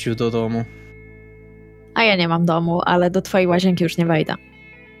chętnie wrócił do domu. A ja nie mam domu, ale do twojej łazienki już nie wejdę.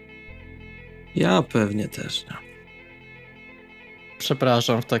 Ja pewnie też nie.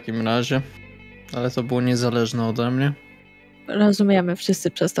 Przepraszam w takim razie, ale to było niezależne ode mnie. Rozumiemy,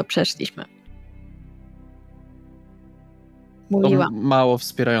 wszyscy przez to przeszliśmy. Mówiłam. To mało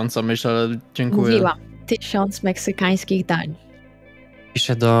wspierająca myśl, ale dziękuję. Mówiłam. 1000 meksykańskich dań.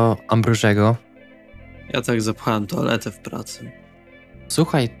 Piszę do Ambrożego. Ja tak zapchałem toaletę w pracy.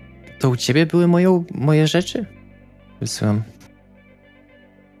 Słuchaj, to u ciebie były moje rzeczy? Wysyłam.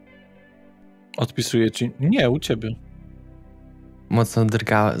 Odpisuję ci. Nie, u ciebie. Mocno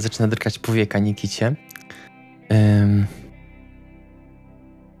zaczyna drgać powieka Nikicie.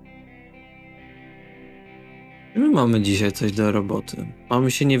 mamy dzisiaj coś do roboty.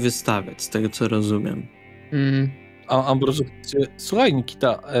 Mamy się nie wystawiać, z tego co rozumiem. A Ambroży, słuchaj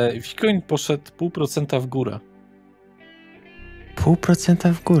Nikita, Bitcoin poszedł 0,5% w górę.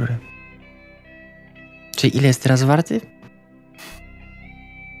 0,5% w górę. Czyli ile jest teraz warty?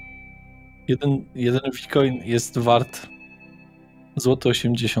 Jeden Bitcoin jest wart złoto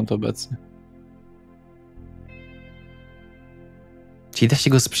 80 obecnie. Czyli da się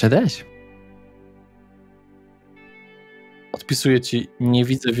go sprzedać? Odpisuję ci, nie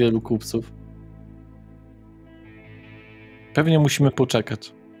widzę wielu kupców. Pewnie musimy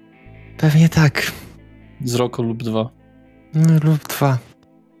poczekać. Pewnie tak. Z roku lub 2. No, lub 2.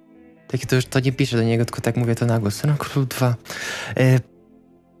 Takie to już to nie piszę do niego, tylko tak mówię to na głos. Rok lub 2.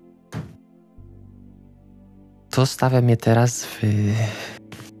 To stawia mnie teraz w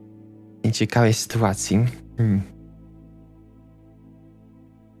nieciekawej sytuacji.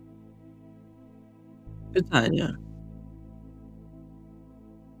 Pytanie.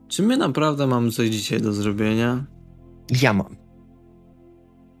 Czy my naprawdę mamy coś dzisiaj do zrobienia? Ja mam.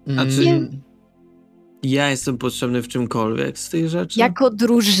 A czy ja jestem potrzebny w czymkolwiek z tych rzeczy? Jako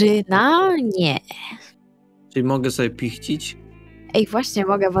drużyna? Nie. Czyli mogę sobie pichcić? Ej, właśnie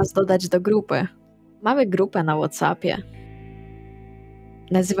mogę was dodać do grupy. Mamy grupę na WhatsAppie.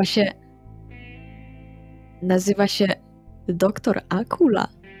 Nazywa się Doktor Akula.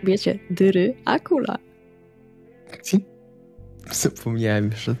 Wiecie, Dyry Akula. Zapomniałem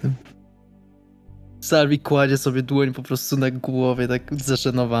już o tym. Salvi kładzie sobie dłoń po prostu na głowie, tak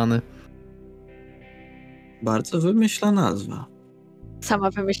zażenowany. Bardzo wymyślna nazwa.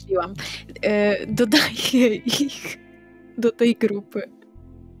 Sama wymyśliłam. Dodaję ich do tej grupy.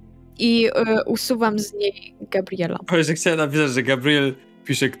 I usuwam z niej Gabriela. Powiedz, że chciałem napisać, że Gabriel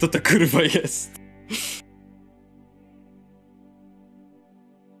pisze, kto to kurwa jest.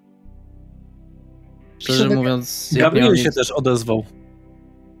 Szczerze mówiąc... Gabriel się też odezwał.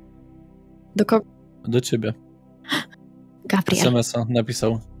 Do kogo? Do ciebie. Gabriel. SMS-a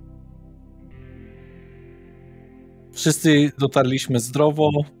napisał. Wszyscy dotarliśmy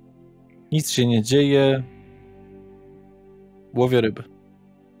zdrowo. Nic się nie dzieje. Łowię ryby.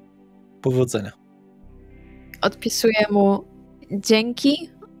 Powodzenia. Odpisuję mu dzięki.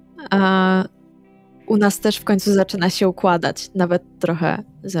 A u nas też w końcu zaczyna się układać. Nawet trochę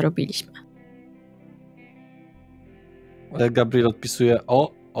zarobiliśmy. Gabriel odpisuje,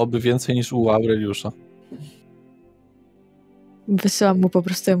 oby więcej niż u Aureliusza. Wysyłam mu po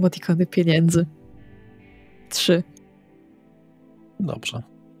prostu emotikony pieniędzy. 3. Dobrze.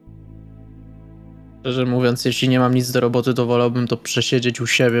 Szczerze mówiąc, jeśli nie mam nic do roboty, to wolałbym to przesiedzieć u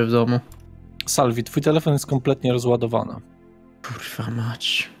siebie w domu. Salvi, twój telefon jest kompletnie rozładowany. Kurwa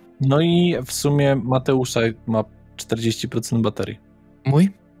mać. No i w sumie Mateusza ma 40% baterii. Mój?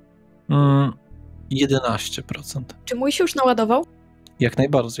 11%. Czy mój się już naładował? Jak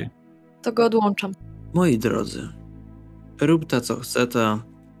najbardziej. To go odłączam. Moi drodzy, rób ta co chce ta.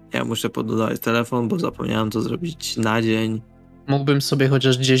 Ja muszę podładować telefon, bo zapomniałem to zrobić na dzień. Mógłbym sobie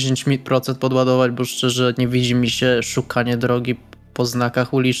chociaż 10% podładować, bo szczerze nie widzi mi się szukanie drogi po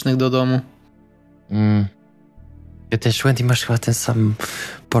znakach ulicznych do domu. Ja też, Wendy, masz chyba ten sam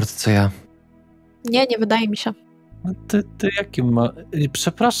port co ja. Nie wydaje mi się. Ty jakim ma...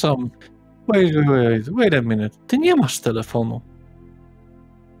 Przepraszam. Wait a minute. Ty nie masz telefonu.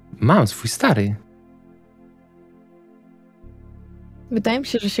 Mam swój stary. Wydaje mi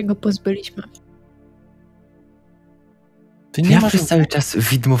się, że się go pozbyliśmy. Ty nie Ja masz... przez cały czas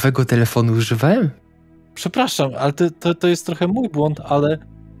widmowego telefonu używałem? Przepraszam, ale to jest trochę mój błąd, ale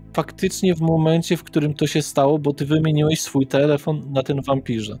faktycznie w momencie, w którym to się stało, bo ty wymieniłeś swój telefon na ten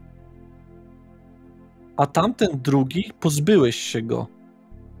wampirze. A tamten drugi, pozbyłeś się go.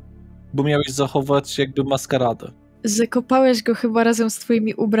 Bo miałeś zachować jakby maskaradę. Zakopałeś go chyba razem z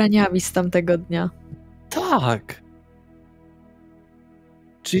twoimi ubraniami z tamtego dnia. Tak.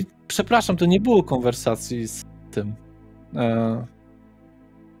 Czyli, przepraszam, to nie było konwersacji z tym.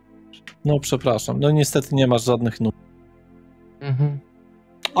 No, przepraszam. No niestety nie masz żadnych nóg.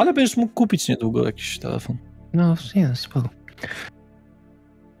 Ale będziesz mógł kupić niedługo jakiś telefon. No, nie, spoko.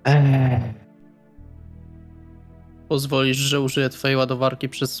 Pozwolisz, że użyję twojej ładowarki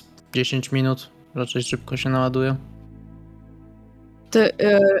przez 10 minut? Raczej szybko się naładuje. To,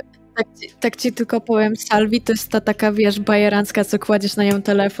 tak ci tylko powiem, Salvi, to jest ta taka, wiesz, bajerancka, co kładziesz na nią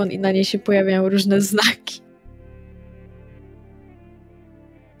telefon i na niej się pojawiają różne znaki.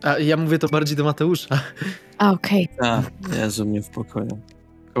 A ja mówię to bardziej do Mateusza. A, okej. Tak, Jezu, mnie w pokoju.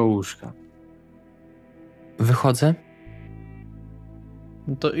 Koło łóżka. Wychodzę.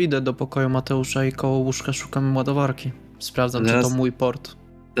 No to idę do pokoju Mateusza i koło łóżka szukam ładowarki. Sprawdzam, czy Teraz- to mój port.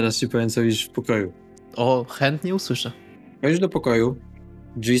 Teraz ci powiem, co widzisz w pokoju. O, chętnie usłyszę. Wchodzisz do pokoju,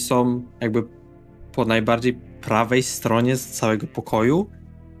 drzwi są jakby po najbardziej prawej stronie z całego pokoju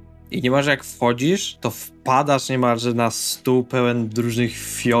i niemalże jak wchodzisz, to wpadasz niemalże na stół pełen różnych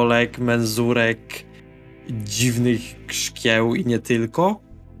fiolek, menzurek, dziwnych szkieł i nie tylko,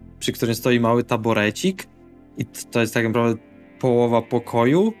 przy którym stoi mały taborecik i to jest tak naprawdę połowa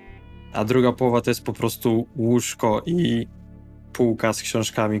pokoju, a druga połowa to jest po prostu łóżko i półka z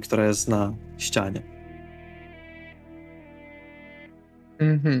książkami, która jest na ścianie.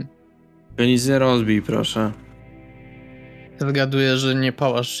 To nic nie rozbij, proszę. Zgaduję, że nie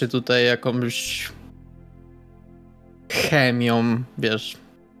pałasz się tutaj jakąś chemią, wiesz.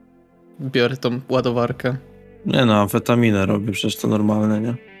 Biorę tą ładowarkę. Nie no, amfetaminę robię, przecież to normalne,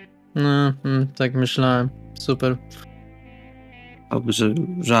 nie? No, tak myślałem. Super. Albo że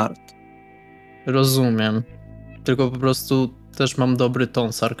żart. Rozumiem. Tylko po prostu też mam dobry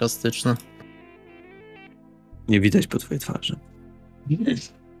ton sarkastyczny. Nie widać po twojej twarzy.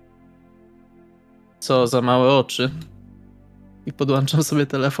 Co, za małe oczy? I podłączam sobie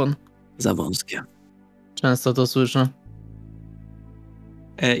telefon. Za wąskie. Często to słyszę.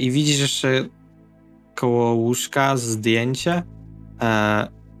 I widzisz jeszcze koło łóżka zdjęcie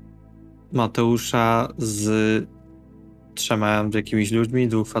Mateusza z 3 jakimiś ludźmi,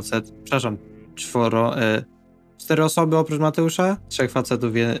 2 facetów, przepraszam, 4 osoby oprócz Mateusza, 3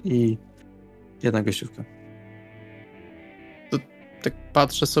 facetów i 1 gościówka. Tak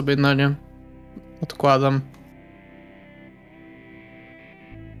patrzę sobie na nie. Odkładam.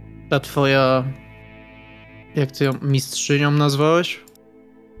 Ta twoja... Jak ty ją mistrzynią nazwałeś?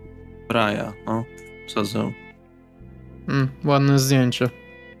 Raja, no. Co są? Ładne zdjęcie.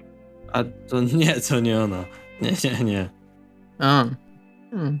 A to nie ona. Nie. A.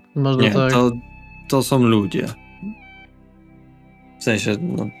 Można Nie, tak. to są ludzie. W sensie,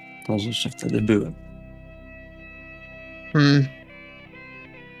 no, to jeszcze wtedy byłem.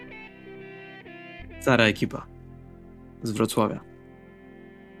 Stara ekipa. Z Wrocławia.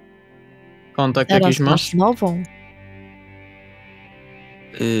 Kontakt Teraz jakiś masz? nową.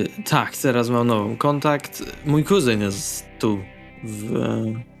 Tak, teraz mam nową kontakt. Mój kuzyn jest tu w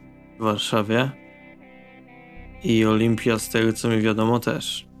Warszawie i Olimpia, z tego co mi wiadomo,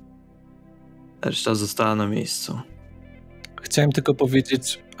 też. Reszta została na miejscu. Chciałem tylko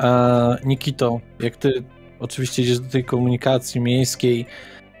powiedzieć, Nikito, jak ty oczywiście idziesz do tej komunikacji miejskiej,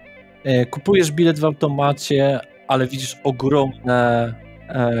 kupujesz bilet w automacie, ale widzisz ogromne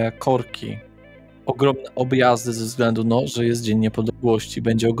korki, ogromne objazdy ze względu, że jest Dzień Niepodległości,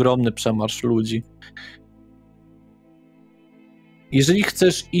 będzie ogromny przemarsz ludzi. Jeżeli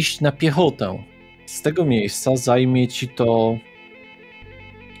chcesz iść na piechotę z tego miejsca, zajmie ci to,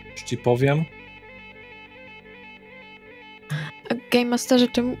 już ci powiem. Game Masterze,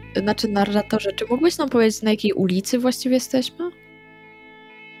 narratorze, czy mógłbyś nam powiedzieć, na jakiej ulicy właściwie jesteśmy?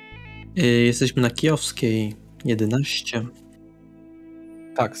 Jesteśmy na Kijowskiej 11.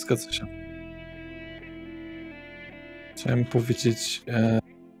 Tak, zgadza się. Chciałem powiedzieć,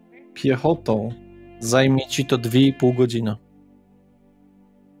 piechotą zajmie ci to 2,5 godziny.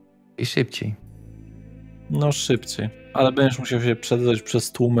 I szybciej. No szybciej, ale będziesz musiał się przedrzeć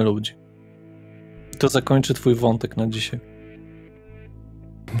przez tłumy ludzi. I to zakończy twój wątek na dzisiaj.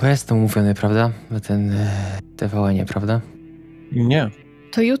 Bo jest umówiony, prawda? Na ten TVN, prawda? Nie,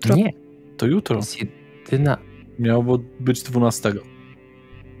 To jutro. Nie, to jutro. jest jedyna... Miało być 12.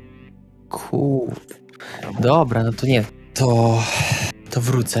 Dobra, no to nie. To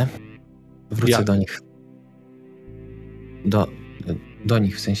wrócę. Wrócę Jak? do nich. Do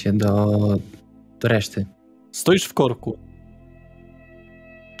nich, w sensie do reszty. Stoisz w korku.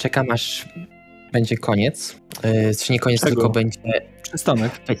 Czekam aż będzie koniec. Czy nie koniec, Czego? tylko będzie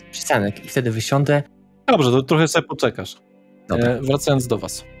Przystanek. przystanek i wtedy wysiądę. Dobrze, to trochę sobie poczekasz. Dobra. Wracając do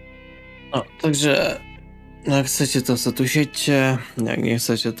was. No, także jak chcecie, to co tu siedźcie. Jak nie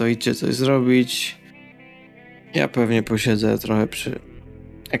chcecie, to idźcie coś zrobić. Ja pewnie posiedzę trochę przy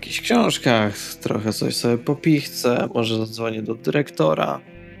jakichś książkach, trochę coś sobie popichcę, może zadzwonię do dyrektora.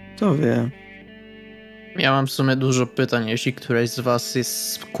 Kto wie. Ja mam w sumie dużo pytań, jeśli któreś z was jest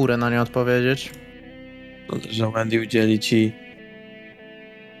skórę na nie odpowiedzieć. Sądzę, że Wendy udzieli ci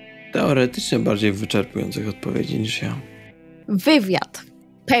teoretycznie bardziej wyczerpujących odpowiedzi niż ja. Wywiad.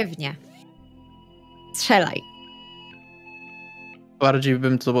 Pewnie. Strzelaj. Bardziej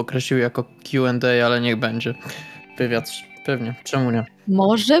bym to określił jako Q&A, ale niech będzie. Wywiad, pewnie. Czemu nie?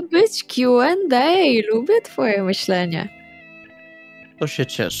 Może być Q&A. Lubię twoje myślenie. To się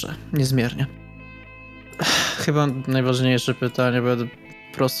cieszę. Niezmiernie. Chyba najważniejsze pytanie, będę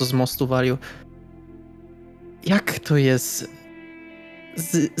prosto z mostu walił. Jak to jest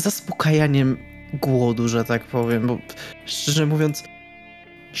z zaspokajaniem głodu, że tak powiem, bo szczerze mówiąc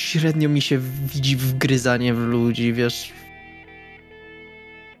średnio mi się widzi wgryzanie w ludzi, wiesz.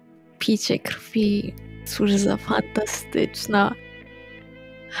 Picie krwi, cóż za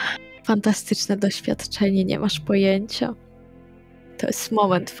fantastyczne doświadczenie, nie masz pojęcia. To jest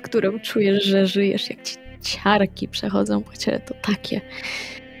moment, w którym czujesz, że żyjesz, jak ci ciarki przechodzą po ciele,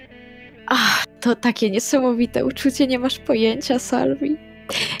 to takie niesamowite uczucie, nie masz pojęcia, Salvi.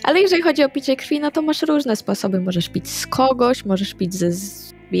 Ale jeżeli chodzi o picie krwi, no to masz różne sposoby. Możesz pić z kogoś, możesz pić ze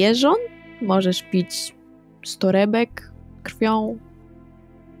zwierząt, możesz pić z torebek krwią.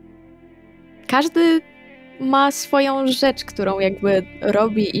 Każdy ma swoją rzecz, którą jakby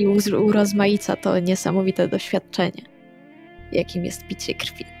robi i urozmaica to niesamowite doświadczenie, jakim jest picie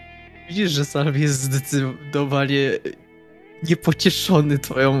krwi. Widzisz, że Salvi jest zdecydowanie niepocieszony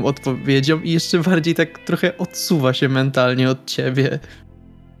twoją odpowiedzią i jeszcze bardziej tak trochę odsuwa się mentalnie od ciebie.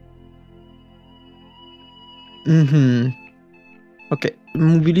 Okej.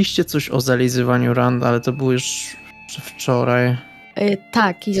 Mówiliście coś o zalizywaniu ran, ale to było już wczoraj.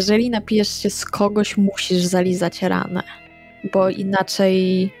 Tak, jeżeli napijesz się z kogoś, musisz zalizać ranę, bo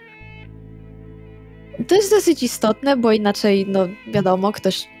inaczej... To jest dosyć istotne, bo inaczej, no wiadomo,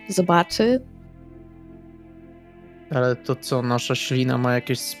 ktoś zobaczy. Ale to co, nasza ślina ma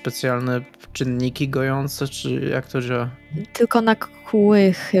jakieś specjalne czynniki gojące, czy jak to działa? Tylko na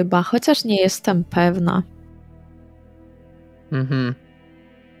kły chyba, chociaż nie jestem pewna.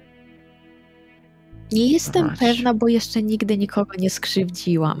 Nie jestem pewna, bo jeszcze nigdy nikogo nie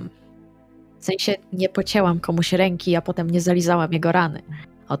skrzywdziłam. W sensie nie pocięłam komuś ręki, a potem nie zalizałam jego rany.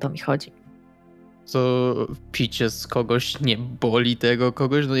 O to mi chodzi. To picie z kogoś nie boli tego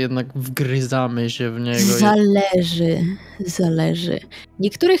kogoś, no jednak wgryzamy się w niego. Zależy.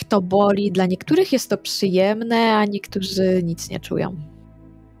 Niektórych to boli, dla niektórych jest to przyjemne, a niektórzy nic nie czują.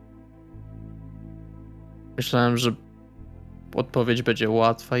 Myślałem, że odpowiedź będzie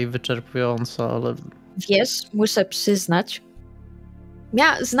łatwa i wyczerpująca, ale... Wiesz, muszę przyznać,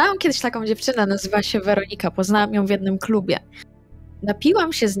 znałam kiedyś taką dziewczynę, nazywa się Weronika, poznałam ją w jednym klubie.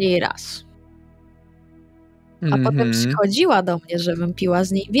 Napiłam się z niej raz. A potem przychodziła do mnie, żebym piła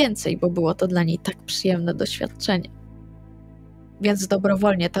z niej więcej, bo było to dla niej tak przyjemne doświadczenie. Więc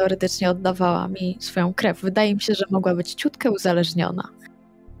dobrowolnie, teoretycznie oddawała mi swoją krew. Wydaje mi się, że mogła być ciutkę uzależniona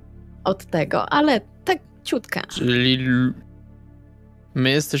od tego, ale tak ciutkę. Czyli my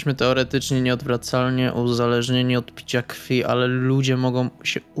jesteśmy teoretycznie nieodwracalnie uzależnieni od picia krwi, ale ludzie mogą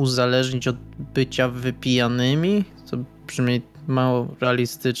się uzależnić od bycia wypijanymi? To brzmi mało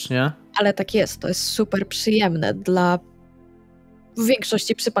realistycznie. Ale tak jest, to jest super przyjemne dla w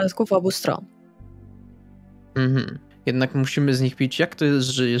większości przypadków obu stron. Jednak musimy z nich pić. Jak to jest,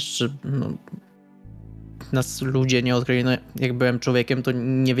 że jeszcze nas ludzie nie odkryli? No, jak byłem człowiekiem, to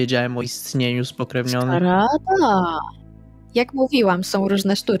nie wiedziałem o istnieniu spokrewnionych. Maskarada. Jak mówiłam, są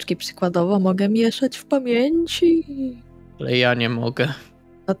różne sztuczki. Przykładowo mogę mieszać w pamięci. Ale ja nie mogę.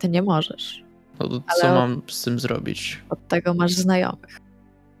 No ty nie możesz. No to co mam z tym zrobić? Od tego masz znajomych.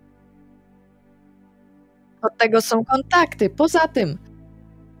 Od tego są kontakty. Poza tym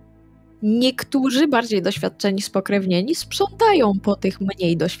niektórzy bardziej doświadczeni, spokrewnieni sprzątają po tych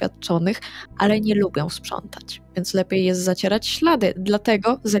mniej doświadczonych, ale nie lubią sprzątać. Więc lepiej jest zacierać ślady.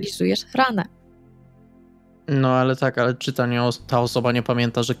 Dlatego zalizujesz ranę. No ale czy ta osoba nie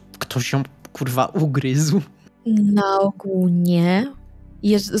pamięta, że ktoś ją kurwa ugryzł? Na ogół nie.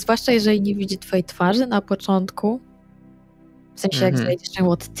 Zwłaszcza jeżeli nie widzi twojej twarzy na początku. W sensie jak znajdziesz ją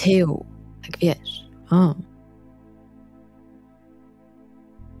od tyłu. Tak wiesz.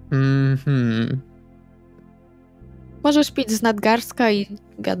 Możesz pić z nadgarstka i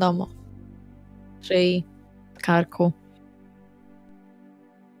wiadomo. Szyi, karku.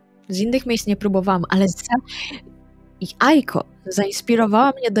 Z innych miejsc nie próbowałam, ale i Aiko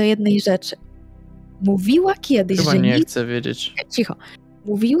zainspirowała mnie do jednej rzeczy. Mówiła kiedyś, chyba że nie chcę wiedzieć. Cicho.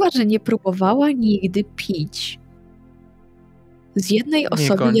 Mówiła, że nie próbowała nigdy pić z jednej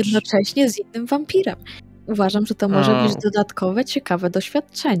osoby jednocześnie z innym wampirem. Uważam, że to może być dodatkowe, ciekawe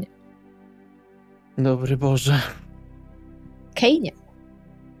doświadczenie. Dobry Boże. Nie.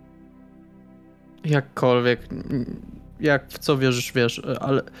 Jakkolwiek, jak w co wierzysz, wiesz,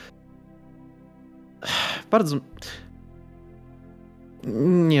 ale bardzo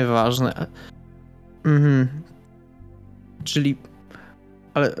nieważne. Czyli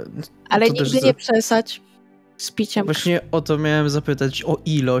ale nigdy nie przesadź z piciem. Właśnie o to miałem zapytać, o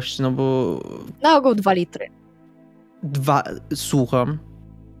ilość, no bo... Na ogół 2 litry. Słucham.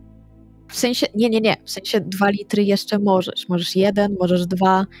 W sensie, nie. W sensie 2 litry jeszcze możesz. Możesz 1, możesz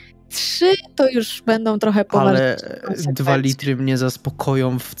 2. 3 to już będą trochę poważniejsze. Ale 2 litry mnie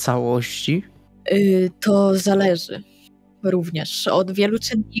zaspokoją w całości? To zależy również od wielu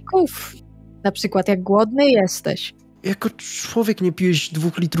czynników. Na przykład jak głodny jesteś. Jako człowiek nie pijesz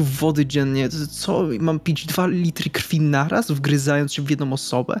 2 litrów wody dziennie. Co, mam pić 2 litry krwi naraz, wgryzając się w jedną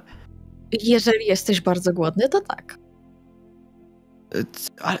osobę? Jeżeli jesteś bardzo głodny, to tak.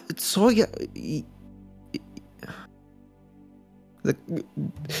 Ale co ja...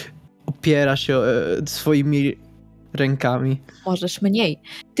 Opiera się swoimi rękami. Możesz mniej.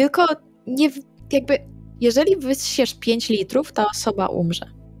 Tylko nie, jakby, jeżeli wysiesz 5 litrów, ta osoba umrze.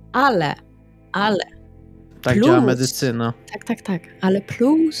 Ale. Tak plus, działa medycyna. Tak. Ale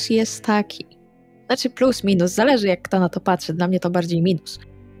plus jest taki. Znaczy plus, minus, zależy jak kto na to patrzy. Dla mnie to bardziej minus.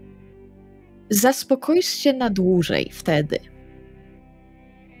 Zaspokoisz się na dłużej wtedy.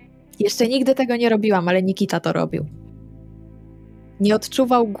 Jeszcze nigdy tego nie robiłam, ale Nikita to robił. Nie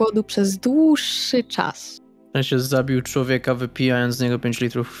odczuwał głodu przez dłuższy czas. W sensie zabił człowieka, wypijając z niego 5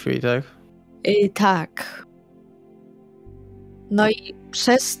 litrów krwi, tak? Tak. No i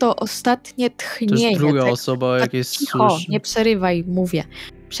przez to ostatnie tchnienie... To już druga osoba, jak jest Cicho, słyszy. nie przerywaj, mówię.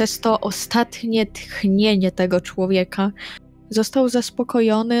 Przez to ostatnie tchnienie tego człowieka został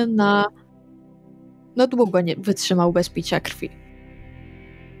zaspokojony na... No długo nie wytrzymał bez picia krwi.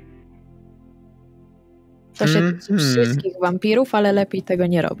 To się tyczy wszystkich wampirów, ale lepiej tego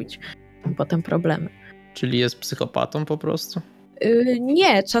nie robić. Potem problemy. Czyli jest psychopatą po prostu?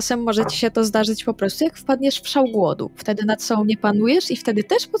 Nie, czasem może ci się to zdarzyć po prostu, jak wpadniesz w szał głodu. Wtedy nad sobą nie panujesz i wtedy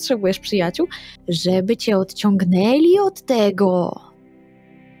też potrzebujesz przyjaciół, żeby cię odciągnęli od tego.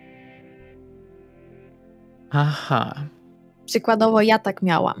 Aha. Przykładowo ja tak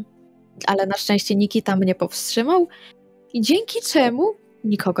miałam, ale na szczęście Nikita mnie powstrzymał i dzięki czemu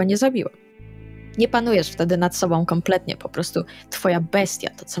nikogo nie zabiłem. Nie panujesz wtedy nad sobą kompletnie, po prostu twoja bestia,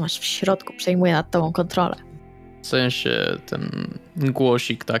 to co masz w środku, przejmuje nad tobą kontrolę. W sensie ten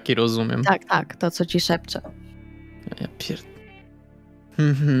głosik taki, rozumiem. Tak, to co ci szepcze. Ja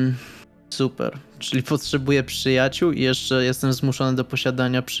Super. Czyli potrzebuję przyjaciół i jeszcze jestem zmuszony do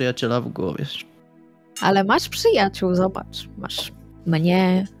posiadania przyjaciela w głowie. Ale masz przyjaciół, zobacz. Masz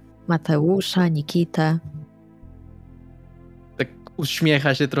mnie, Mateusza, Nikitę. Tak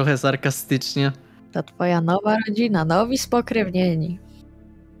uśmiecha się trochę sarkastycznie. To twoja nowa rodzina, nowi spokrewnieni.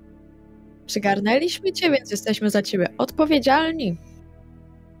 Przygarnęliśmy cię, więc jesteśmy za ciebie odpowiedzialni.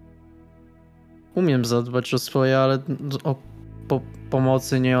 Umiem zadbać o swoje, ale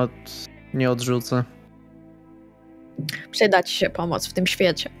pomocy nie odrzucę. Przyda ci się pomoc w tym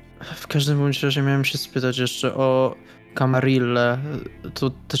świecie. W każdym bądź razie miałem się spytać jeszcze o Camarillę. To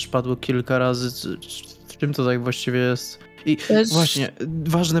też padło kilka razy. W czym to tak właściwie jest? I właśnie,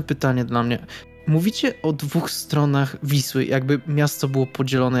 ważne pytanie dla mnie. Mówicie o 2 stronach Wisły, jakby miasto było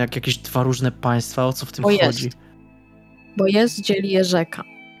podzielone jak jakieś 2 różne państwa. O co w tym chodzi? Bo dzieli je rzeka.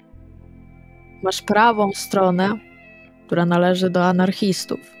 Masz prawą stronę, która należy do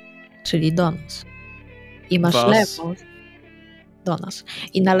anarchistów, czyli do nas. I masz lewą do nas.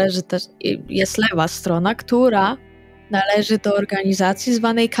 I jest lewa strona, która należy do organizacji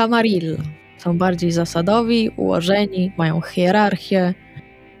zwanej Camarilla. Są bardziej zasadowi, ułożeni, mają hierarchię.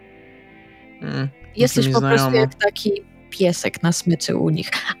 Jesteś po prostu jak taki piesek na smyczy u nich.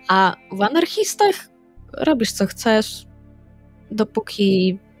 A w anarchistach robisz co chcesz,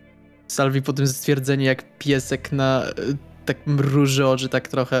 dopóki... Salwi po tym stwierdzenie jak piesek na... tak mruży oczy, tak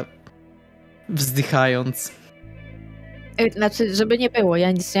trochę wzdychając. Znaczy, żeby nie było,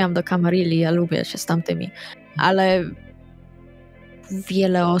 ja nic nie mam do Camarilli, ja lubię się z tamtymi, ale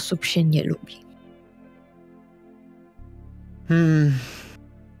wiele osób się nie lubi.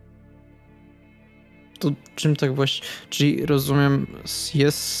 To czym tak właśnie... Czyli rozumiem,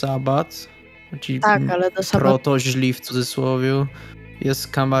 jest sabat, czyli tak, ale do sabatu... proto-źli w cudzysłowie. Jest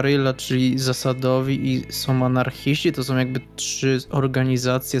Camarilla, czyli zasadowi i są anarchiści. To są jakby 3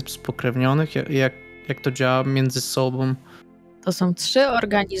 organizacje spokrewnionych. Jak to działa między sobą? To są 3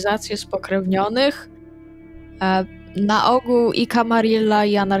 organizacje spokrewnionych. Na ogół i Camarilla,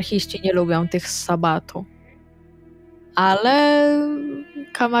 i anarchiści nie lubią tych z sabatu. Ale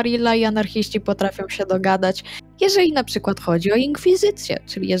Camarilla i anarchiści potrafią się dogadać, jeżeli na przykład chodzi o inkwizycję,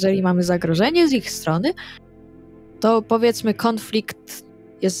 czyli jeżeli mamy zagrożenie z ich strony, to powiedzmy konflikt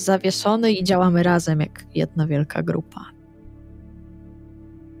jest zawieszony i działamy razem jak jedna wielka grupa.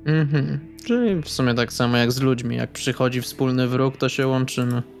 Czyli w sumie tak samo jak z ludźmi. Jak przychodzi wspólny wróg, to się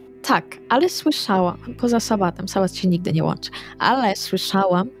łączymy. Tak, ale słyszałam, poza sabatem, sabat się nigdy nie łączy, ale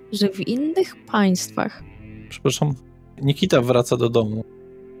słyszałam, że w innych państwach... Przepraszam, Nikita wraca do domu.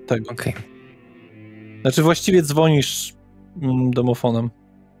 Tego. Okej. Znaczy właściwie dzwonisz domofonem.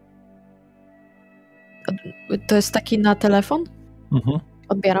 To jest taki na telefon? Mhm.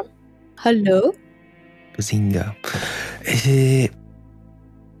 Odbieram. Halo? Bazinga.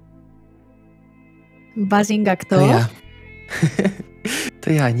 Bazinga kto? To ja.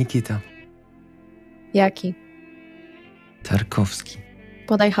 To ja, Nikita. Jaki? Tarkowski.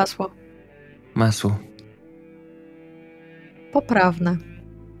 Podaj hasło. Masło. Poprawne.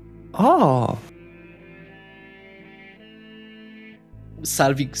 O!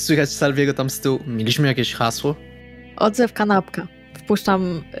 Słychać Salwiego tam z tyłu. Mieliśmy jakieś hasło? Odzew kanapka.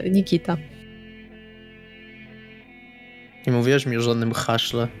 Wpuszczam Nikita. Nie mówiłeś mi o żadnym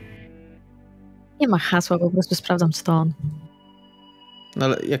haśle. Nie ma hasła, po prostu sprawdzam, co to on. No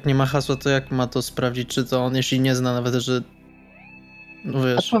ale jak nie ma hasła, to jak ma to sprawdzić, czy to on, jeśli nie zna nawet, że... No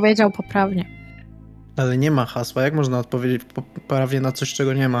wiesz, Odpowiedział poprawnie. ale nie ma hasła. Jak można odpowiedzieć poprawnie na coś,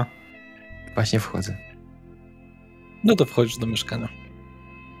 czego nie ma? Właśnie wchodzę. No to wchodzisz do mieszkania.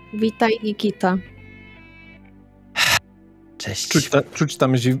 Witaj, Nikita. Cześć. Czuć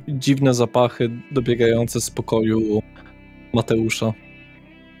tam dziwne zapachy dobiegające z pokoju Mateusza.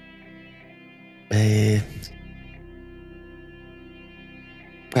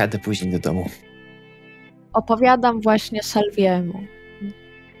 Pojadę później do domu. Opowiadam właśnie Salwiemu.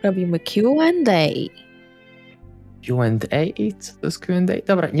 Robimy Q&A. Q&A? Co to jest Q&A?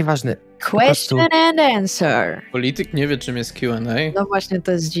 Dobra, nieważne. Question and answer. Polityk nie wie, czym jest Q&A. No właśnie,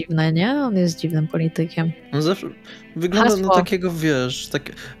 to jest dziwne, nie? On jest dziwnym politykiem. On zawsze wygląda na Hasło. takiego, wiesz...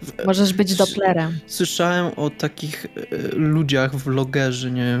 Możesz być Dopplerem. Słyszałem o takich ludziach,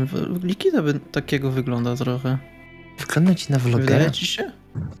 vlogerzy, nie wiem. Nikita by takiego wygląda trochę. Wyglądam ci na vlogera? Wydaje ci się?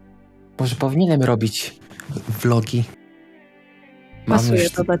 Może powinienem robić vlogi. Pasuje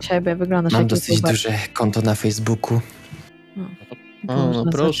to do ciebie, wyglądasz Mam jak dosyć youtuber. duże konto na Facebooku. O, no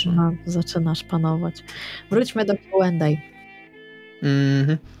proszę. Zaczynasz panować. Wróćmy do Q&A.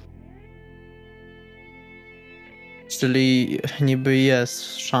 Mhm. Czyli niby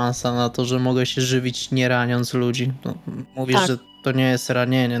jest szansa na to, że mogę się żywić nie raniąc ludzi. No, mówisz, Tak. że to nie jest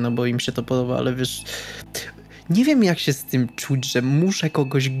ranienie, no bo im się to podoba, ale wiesz... Nie wiem, jak się z tym czuć, że muszę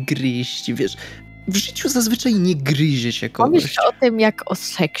kogoś gryźć, wiesz... W życiu zazwyczaj nie gryzie się kogoś. Pomyśl o tym jak o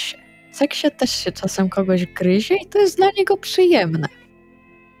seksie. W seksie też się czasem kogoś gryzie i to jest dla niego przyjemne.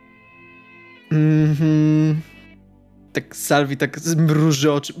 Tak Salwi tak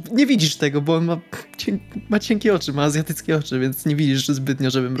zmruży oczy. Nie widzisz tego, bo on ma cienkie oczy, ma azjatyckie oczy, więc nie widzisz zbytnio,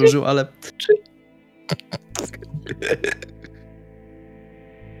 żeby mrużył, ale...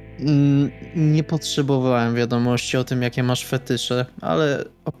 Nie potrzebowałem wiadomości o tym, jakie masz fetysze, ale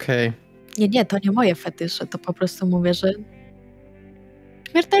okej. Nie, to nie moje fetysze, to po prostu mówię, że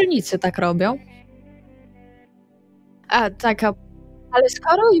śmiertelnicy tak robią. A, taka... Ale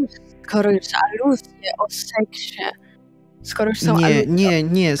skoro już aluzje o seksie, skoro już są aluzje...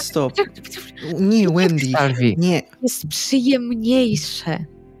 Nie, stop. Nie, Wendy, Salwi, nie. Jest przyjemniejsze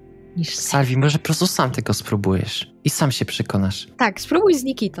niż seks. Salwi, może po prostu sam tego spróbujesz i sam się przekonasz. Tak, spróbuj z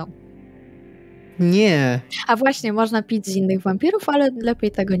Nikitą. Nie. A właśnie, można pić z innych wampirów, ale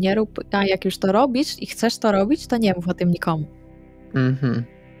lepiej tego nie rób. A jak już to robisz i chcesz to robić, to nie mów o tym nikomu. Mhm.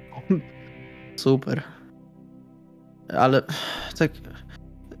 Super. Ale tak...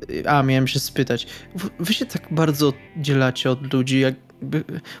 miałem się spytać. Wy się tak bardzo oddzielacie od ludzi, jakby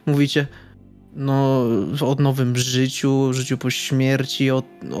mówicie o nowym życiu po śmierci,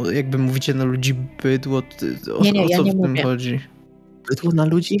 jakby mówicie na ludzi bydło. Nie, o ja co nie w tym mówię. chodzi? Bydło na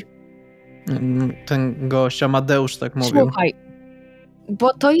ludzi? Ten gość, Amadeusz tak mówił. Słuchaj,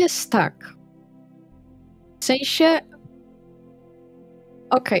 bo to jest tak. W sensie...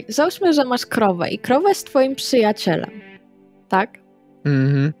 Okej, załóżmy, że masz krowę i krowa jest twoim przyjacielem. Tak?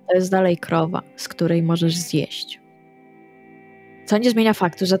 Mhm. To jest dalej krowa, z której możesz zjeść. Co nie zmienia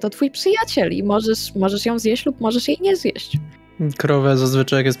faktu, że to twój przyjaciel i możesz ją zjeść lub możesz jej nie zjeść. Krowę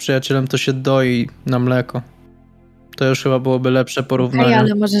zazwyczaj jak jest przyjacielem, to się doi na mleko. To już chyba byłoby lepsze porównanie. Okej,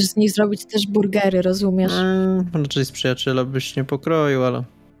 ale możesz z nich zrobić też burgery, rozumiesz? Raczej z przyjaciela byś nie pokroił, ale...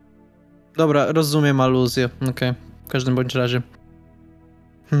 Dobra, rozumiem aluzję. Okej, w każdym bądź razie.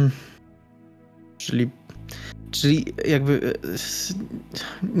 Czyli jakby...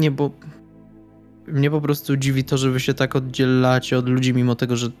 Nie, bo... Mnie po prostu dziwi to, że wy się tak oddzielacie od ludzi, mimo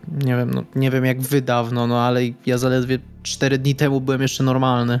tego, że nie wiem jak wy dawno, ale ja zaledwie 4 dni temu byłem jeszcze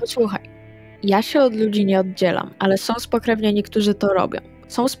normalny. Słuchaj, ja się od ludzi nie oddzielam, ale są spokrewnieni, którzy to robią.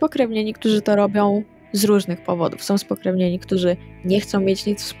 Są spokrewnieni, którzy to robią z różnych powodów. Są spokrewnieni, którzy nie chcą mieć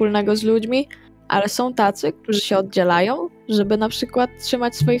nic wspólnego z ludźmi, ale są tacy, którzy się oddzielają, żeby na przykład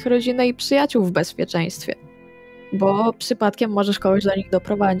trzymać swoich rodziny i przyjaciół w bezpieczeństwie. Bo przypadkiem możesz kogoś do nich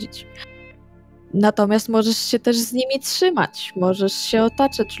doprowadzić. Natomiast możesz się też z nimi trzymać. Możesz się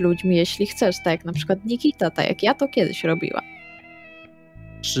otaczać ludźmi, jeśli chcesz. Tak jak na przykład Nikita, tak jak ja to kiedyś robiłam.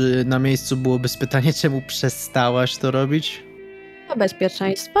 Czy na miejscu byłoby pytanie, czemu przestałaś to robić? Na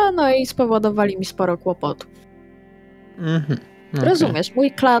bezpieczeństwo, no i spowodowali mi sporo kłopotów. Okay. Rozumiesz,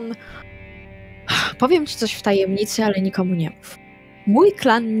 mój klan... Powiem ci coś w tajemnicy, ale nikomu nie mów. Mój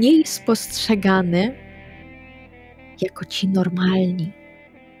klan nie jest postrzegany jako ci normalni.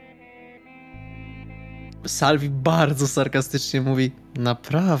 Salvi bardzo sarkastycznie mówi,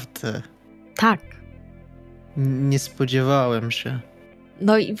 naprawdę? Tak. Nie spodziewałem się.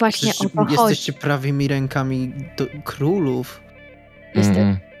 No i właśnie Przecież o to chodzi. jesteście prawymi rękami królów.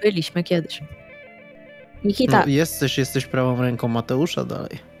 Byliśmy kiedyś. Nikita, No, jesteś prawą ręką Mateusza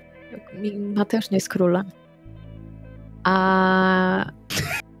dalej. Mateusz nie jest królem. A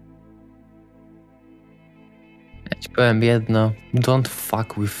Ja ci powiem jedno. Don't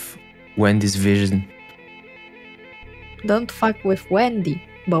fuck with Wendy's vision. don't fuck with Wendy,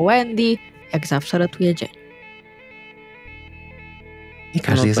 bo Wendy jak zawsze ratuje dzień. I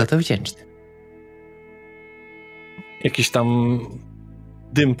każdy No jest tak. za to wdzięczny. Jakiś tam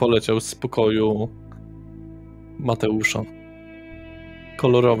dym poleciał z pokoju Mateusza.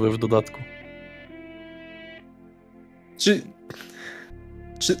 Kolorowy w dodatku.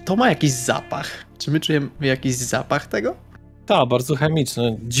 Czy to ma jakiś zapach? Czy my czujemy jakiś zapach tego? Tak, bardzo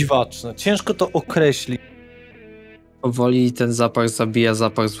chemiczny, dziwaczny. Ciężko to określić. Powoli ten zapach zabija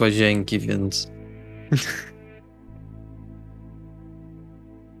zapach z łazienki, więc...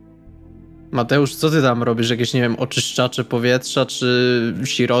 Mateusz, co ty tam robisz? Jakieś, nie wiem, oczyszczacze powietrza, czy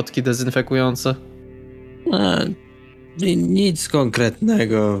środki dezynfekujące? Nic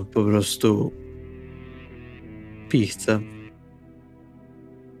konkretnego, po prostu... Pichcę.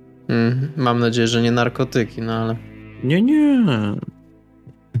 Mam nadzieję, że nie narkotyki, no ale... Nie.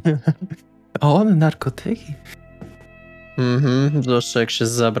 O, narkotyki? Zwłaszcza jak się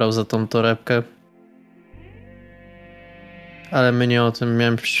zabrał za tą torebkę. Ale my nie o tym.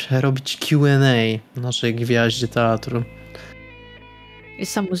 Miałem przerobić Q&A naszej gwiaździe teatru.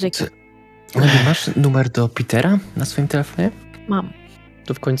 Jest sam muzyka. Masz numer do Petera na swoim telefonie? Mam.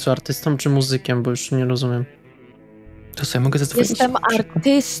 To w końcu artystą czy muzykiem, bo już nie rozumiem. To sobie mogę zadzwonić. Jestem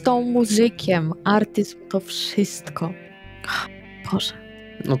artystą, muzykiem. Artyzm to wszystko. Boże.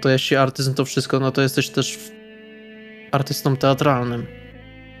 No to jeśli artyzm to wszystko, no to jesteś też artystą teatralnym.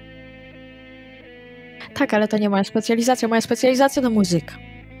 Tak, ale to nie moja specjalizacja. Moja specjalizacja to muzyka.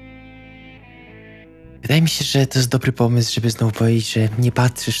 Wydaje mi się, że to jest dobry pomysł, żeby znowu powiedzieć, że nie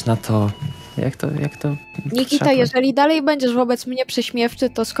patrzysz na to, jak to Nikita, trzeba- jeżeli dalej będziesz wobec mnie prześmiewczy,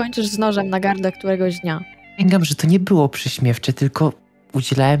 to skończysz z nożem na gardle któregoś dnia. Przysięgam, że to nie było prześmiewcze, tylko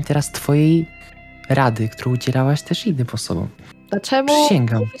udzielałem teraz twojej rady, którą udzielałaś też innym osobom. Dlaczego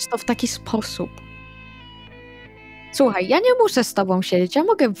Przysięgam. mówisz to w taki sposób? Słuchaj, ja nie muszę z tobą siedzieć, ja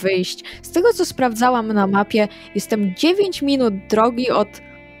mogę wyjść. Z tego, co sprawdzałam na mapie, jestem 9 minut drogi od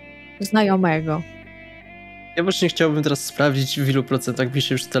znajomego. Ja właśnie chciałbym teraz sprawdzić, w ilu procentach mi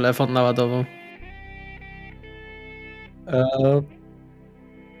się już telefon naładował.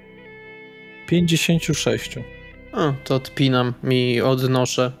 56. O, to odpinam i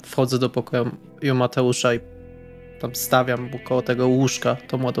odnoszę. Wchodzę do pokoju Mateusza i tam stawiam koło tego łóżka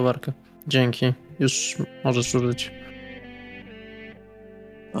tą ładowarkę. Dzięki. Już możesz użyć.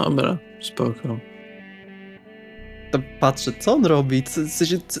 Dobra, spoko. To patrzę, co on robi?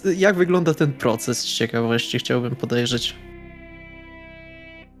 Jak wygląda ten proces? Z ciekawości chciałbym podejrzeć.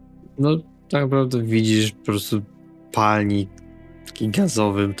 No, tak naprawdę widzisz po prostu palnik taki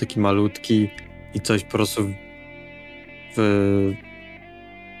gazowy, taki malutki i coś po prostu w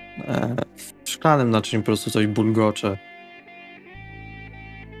szklanym naczyniu po prostu coś bulgocze.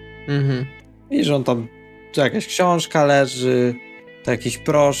 I że on tam, tu jakaś książka leży, to jakiś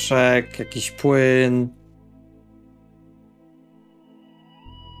proszek, jakiś płyn.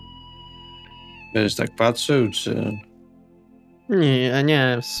 Będziesz tak patrzył, czy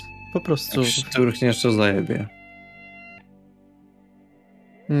Nie, po prostu... jak się turchniesz, to zajebie?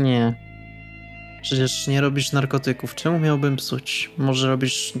 Nie. Przecież nie robisz narkotyków. Czemu miałbym psuć? Może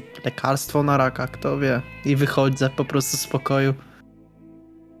robisz lekarstwo na raka, kto wie. I wychodzę po prostu z pokoju.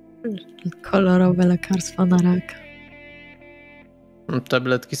 Kolorowe lekarstwo na raka.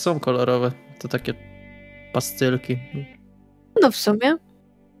 Tabletki są kolorowe. To takie pastylki. No w sumie.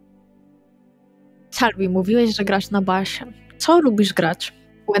 Salvi, mówiłeś, że grasz na basie. Co lubisz grać?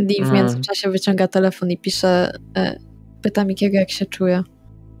 Wendy w międzyczasie wyciąga telefon i pisze, pyta Mikiego, jak się czuje.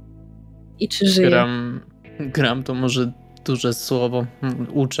 I czy żyje. Gram to może duże słowo.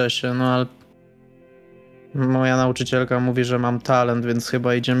 Uczę się, no ale moja nauczycielka mówi, że mam talent, więc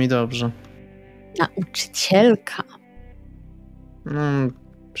chyba idzie mi dobrze. Nauczycielka.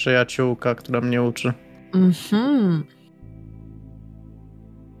 Przyjaciółka, która mnie uczy.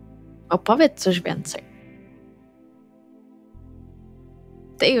 Opowiedz coś więcej.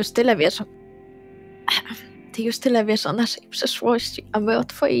 Ty już tyle wiesz o naszej przeszłości, a my o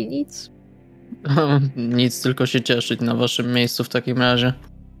twojej nic. Nic, tylko się cieszyć na waszym miejscu w takim razie.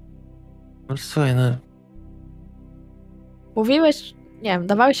 No słuchaj, no. Mówiłeś, nie wiem,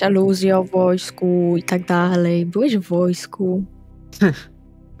 dawałeś aluzję o wojsku i tak dalej. Byłeś w wojsku.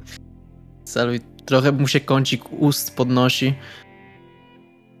 Saluj, trochę mu się kącik ust podnosi.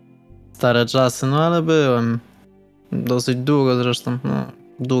 Stare czasy, no ale byłem. Dosyć długo zresztą, no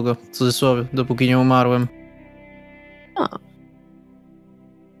długo, w cudzysłowie, dopóki nie umarłem. No.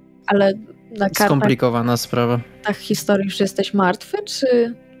 Ale na kartach Skomplikowana sprawa. historii już jesteś martwy,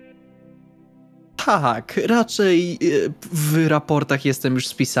 czy... Tak, raczej w raportach jestem już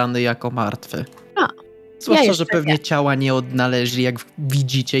spisany jako martwy. A, Zwłaszcza, ja że pewnie ciała nie odnaleźli, jak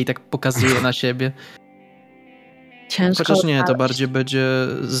widzicie i tak pokazuje na siebie. Ciężko Chociaż nie, to odnaleźć. bardziej będzie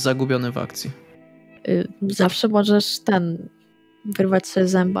zagubiony w akcji. Zawsze możesz wyrwać sobie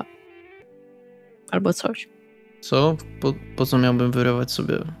zęba. Albo coś. Co? Po co miałbym wyrywać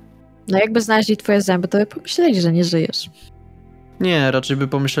sobie? No jakby znaleźli twoje zęby, to by pomyśleli, że nie żyjesz. Nie, raczej by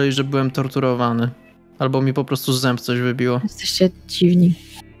pomyśleli, że byłem torturowany. Albo mi po prostu z zęb coś wybiło. Jesteście dziwni.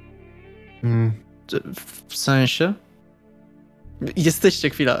 W sensie? Jesteście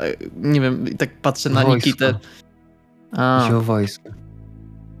chwila, nie wiem, tak patrzę na Wojsko. Nikitę. A, Chodzi o wojsko.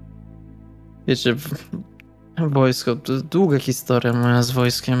 wiecie, wojsko, to długa historia moja z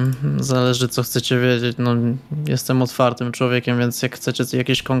wojskiem. Zależy, co chcecie wiedzieć. No, jestem otwartym człowiekiem, więc jak chcecie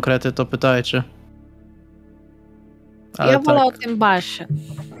jakieś konkrety, to pytajcie. Ale Ja wolę tak, o tym basie.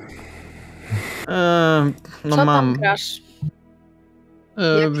 no Co mam. tam grasz?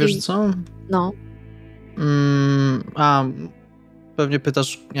 Wiesz co? No. Pewnie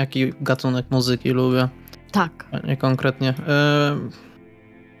pytasz, jaki gatunek muzyki lubię. Tak. Nie konkretnie.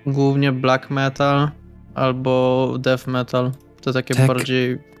 Głównie black metal albo death metal. To takie Tak.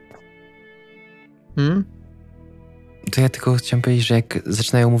 bardziej... To ja tylko chciałem powiedzieć, że jak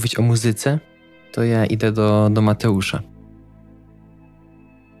zaczynają mówić o muzyce, to ja idę do Mateusza.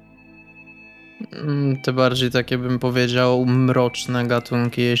 Te bardziej takie, bym powiedział, mroczne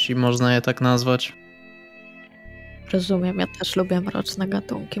gatunki, jeśli można je tak nazwać. Rozumiem, ja też lubię mroczne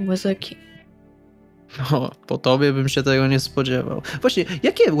gatunki muzyki. O, po tobie bym się tego nie spodziewał. Właśnie,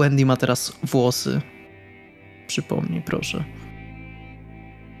 jakie Wendy ma teraz włosy? Przypomnij, proszę.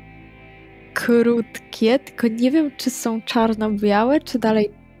 Krótkie, tylko nie wiem, czy są czarno-białe, czy dalej,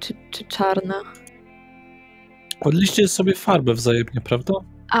 czy czarne. Odliście sobie farbę wzajemnie, prawda?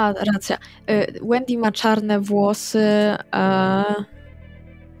 A, racja. Wendy ma czarne włosy,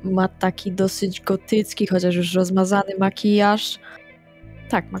 ma taki dosyć gotycki, chociaż już rozmazany makijaż.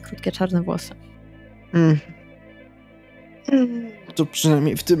 Tak, ma krótkie czarne włosy. To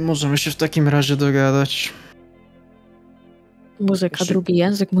przynajmniej w tym możemy się w takim razie dogadać. Muzyka, drugi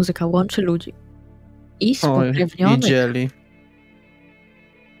język, muzyka łączy ludzi. I Oj, spokrewnionych. i dzieli.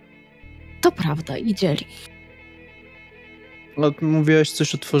 To prawda, i dzieli. No, mówiłeś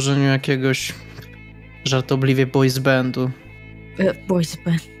coś o tworzeniu jakiegoś żartobliwie boys bandu. Boys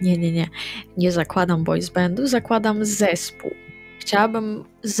band. Nie. Nie zakładam boys bandu, zakładam zespół. Chciałabym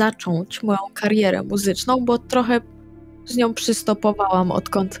zacząć moją karierę muzyczną, bo trochę z nią przystopowałam,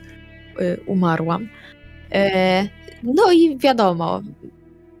 odkąd umarłam. No i wiadomo,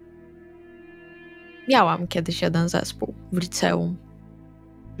 miałam kiedyś jeden zespół w liceum.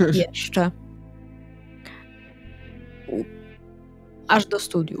 Jeszcze. Aż do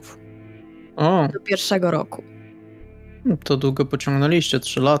studiów. O, Do pierwszego roku. to długo pociągnęliście,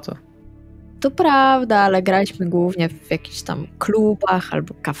 3 lata. To prawda, ale graliśmy głównie w jakichś tam klubach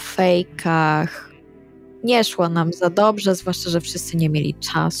albo kafejkach. Nie szło nam za dobrze, zwłaszcza, że wszyscy nie mieli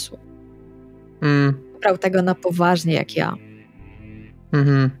czasu. Brał tego na poważnie jak ja.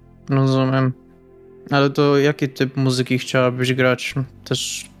 Rozumiem. Ale to jaki typ muzyki chciałabyś grać?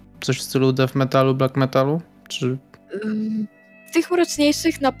 Też coś w stylu death metalu, black metalu? Czy... Tych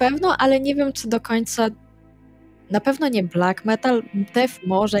mroczniejszych na pewno, ale nie wiem, czy do końca... Na pewno nie black metal, death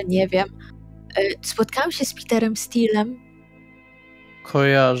może, nie wiem. Spotkałam się z Peterem Steelem.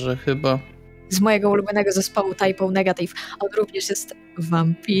 Kojarzę chyba. Z mojego ulubionego zespołu Typo Negative. On również jest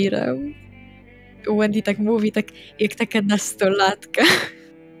wampirem. Wendy tak mówi, tak jak taka nastolatka.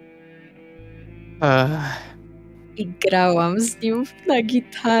 I grałam z nim na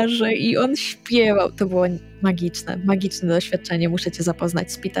gitarze i on śpiewał. To było magiczne doświadczenie. Muszę cię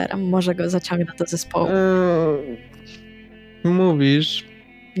zapoznać z Peterem. Może go zaciągnę do zespołu. Mówisz?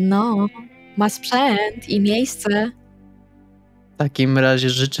 No, ma sprzęt i miejsce. W takim razie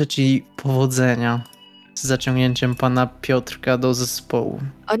życzę ci powodzenia. z zaciągnięciem pana Piotrka do zespołu.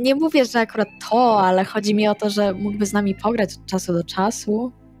 O, nie mówię, że akurat to, ale chodzi mi o to, że mógłby z nami pograć od czasu do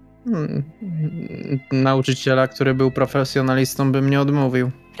czasu. Nauczyciela, który był profesjonalistą, bym nie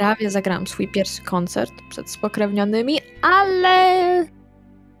odmówił. Prawie zagrałam swój pierwszy koncert przed spokrewnionymi, ale...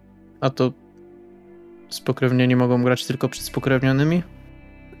 A to spokrewnieni mogą grać tylko przed spokrewnionymi?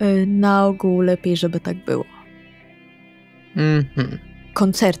 Na ogół lepiej, żeby tak było. Mhm.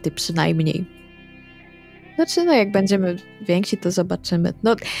 Koncerty przynajmniej. Znaczy, no jak będziemy więksi, to zobaczymy.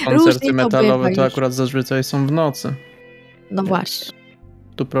 No, Koncerty różnie to metalowe bywa to już. akurat zazwyczaj są w nocy. No właśnie,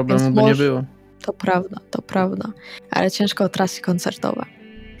 Tu problemu Więc by nie może- było. to prawda. Ale ciężko o trasy koncertowe.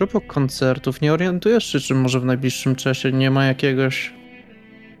 A propos koncertów, nie orientujesz się, czy może w najbliższym czasie nie ma jakiegoś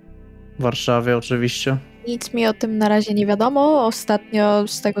w Warszawie oczywiście? Nic mi o tym na razie nie wiadomo. Ostatnio,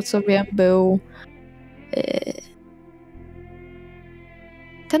 z tego co wiem, był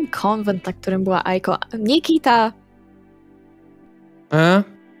ten konwent, na którym była Aiko. Nikita!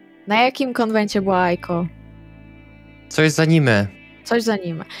 Na jakim konwencie była Aiko? Coś za anime. Coś za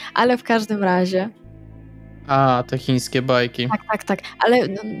nim. Ale w każdym razie... A, te chińskie bajki. Tak. Ale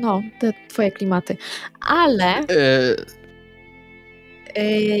no, te twoje klimaty. Ale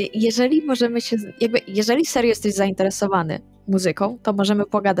jeżeli możemy się... jeżeli serio jesteś zainteresowany muzyką, to możemy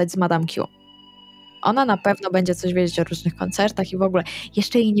pogadać z Madame Q. Ona na pewno będzie coś wiedzieć o różnych koncertach i w ogóle.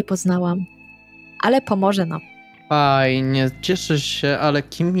 Jeszcze jej nie poznałam. Ale pomoże nam. Fajnie, cieszę się, ale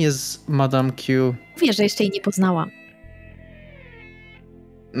kim jest Madame Q? Mówię, że jeszcze jej nie poznałam.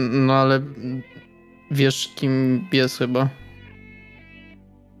 No ale wiesz, kim jest chyba.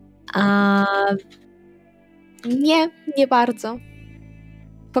 A nie bardzo.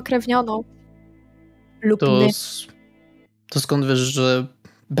 Pokrewnioną. Lub To, nie. to skąd wiesz, że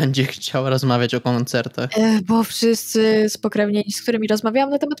będzie chciała rozmawiać o koncertach? Bo wszyscy spokrewnieni, z którymi rozmawiałam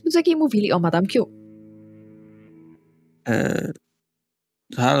na temat muzyki, mówili o Madame Q.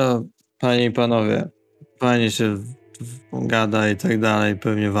 Halo, panie i panowie. Fajnie się gada i tak dalej,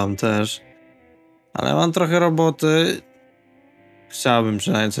 pewnie wam też. Ale mam trochę roboty. Chciałbym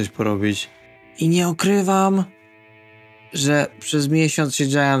przynajmniej coś porobić. I nie ukrywam, że przez miesiąc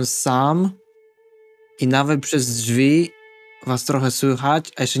siedziałem sam i nawet przez drzwi was trochę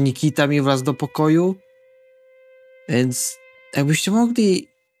słychać, a jeszcze Nikita mi wlazł do pokoju. Więc jakbyście mogli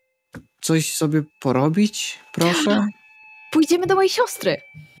coś sobie porobić, proszę? Pójdziemy do mojej siostry.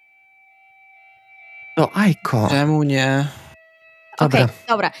 To Aiko. Czemu nie? Dobra. Okej,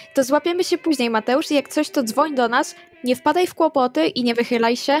 dobra. To złapiemy się później, Mateusz, i jak coś, to dzwoń do nas, nie wpadaj w kłopoty i nie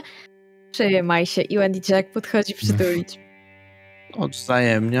wychylaj się. Trzymaj się. I Wendy Jack podchodzi przytulić.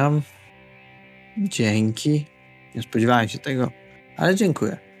 Odwzajemniam. Dzięki. Nie spodziewałem się tego, ale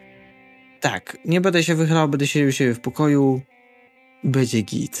dziękuję. Tak, nie będę się wychylał, będę siedział u siebie w pokoju. Będzie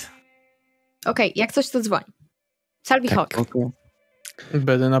git. Okej, jak coś, to dzwoń. Salvi Tak. Hawk. Oko.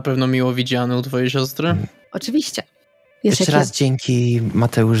 Będę na pewno miło widziany u twojej siostry. Oczywiście. Jeszcze raz dzięki,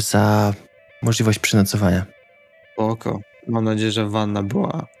 Mateusz, za możliwość przenocowania. Oko. Mam nadzieję, że wanna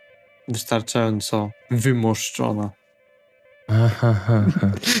była wystarczająco wymoszczona. Aha.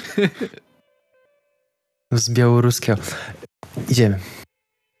 Z białoruskiego. Idziemy.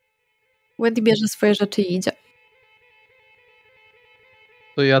 Wendy bierze swoje rzeczy i idzie.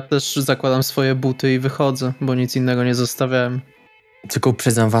 To ja też zakładam swoje buty i wychodzę, bo nic innego nie zostawiałem. Tylko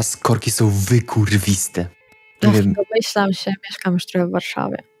uprzedzam was, korki są wykurwiste. Nie wiem. Domyślam się, mieszkam już trochę w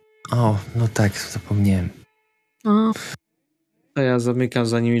Warszawie. O, no tak, zapomniałem. O, To ja zamykam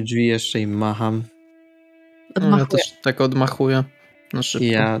za nimi drzwi jeszcze i macham. No, ja odmachuję. też tak odmachuję. Na szybko. I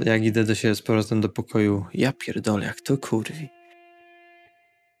ja, jak idę do siebie z powrotem do pokoju, ja pierdolę, jak to kurwi.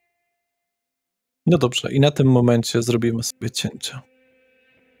 No dobrze, i na tym momencie zrobimy sobie cięcie.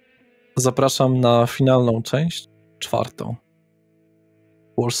 Zapraszam na finalną część, 4.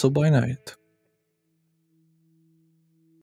 Warsaw by Night.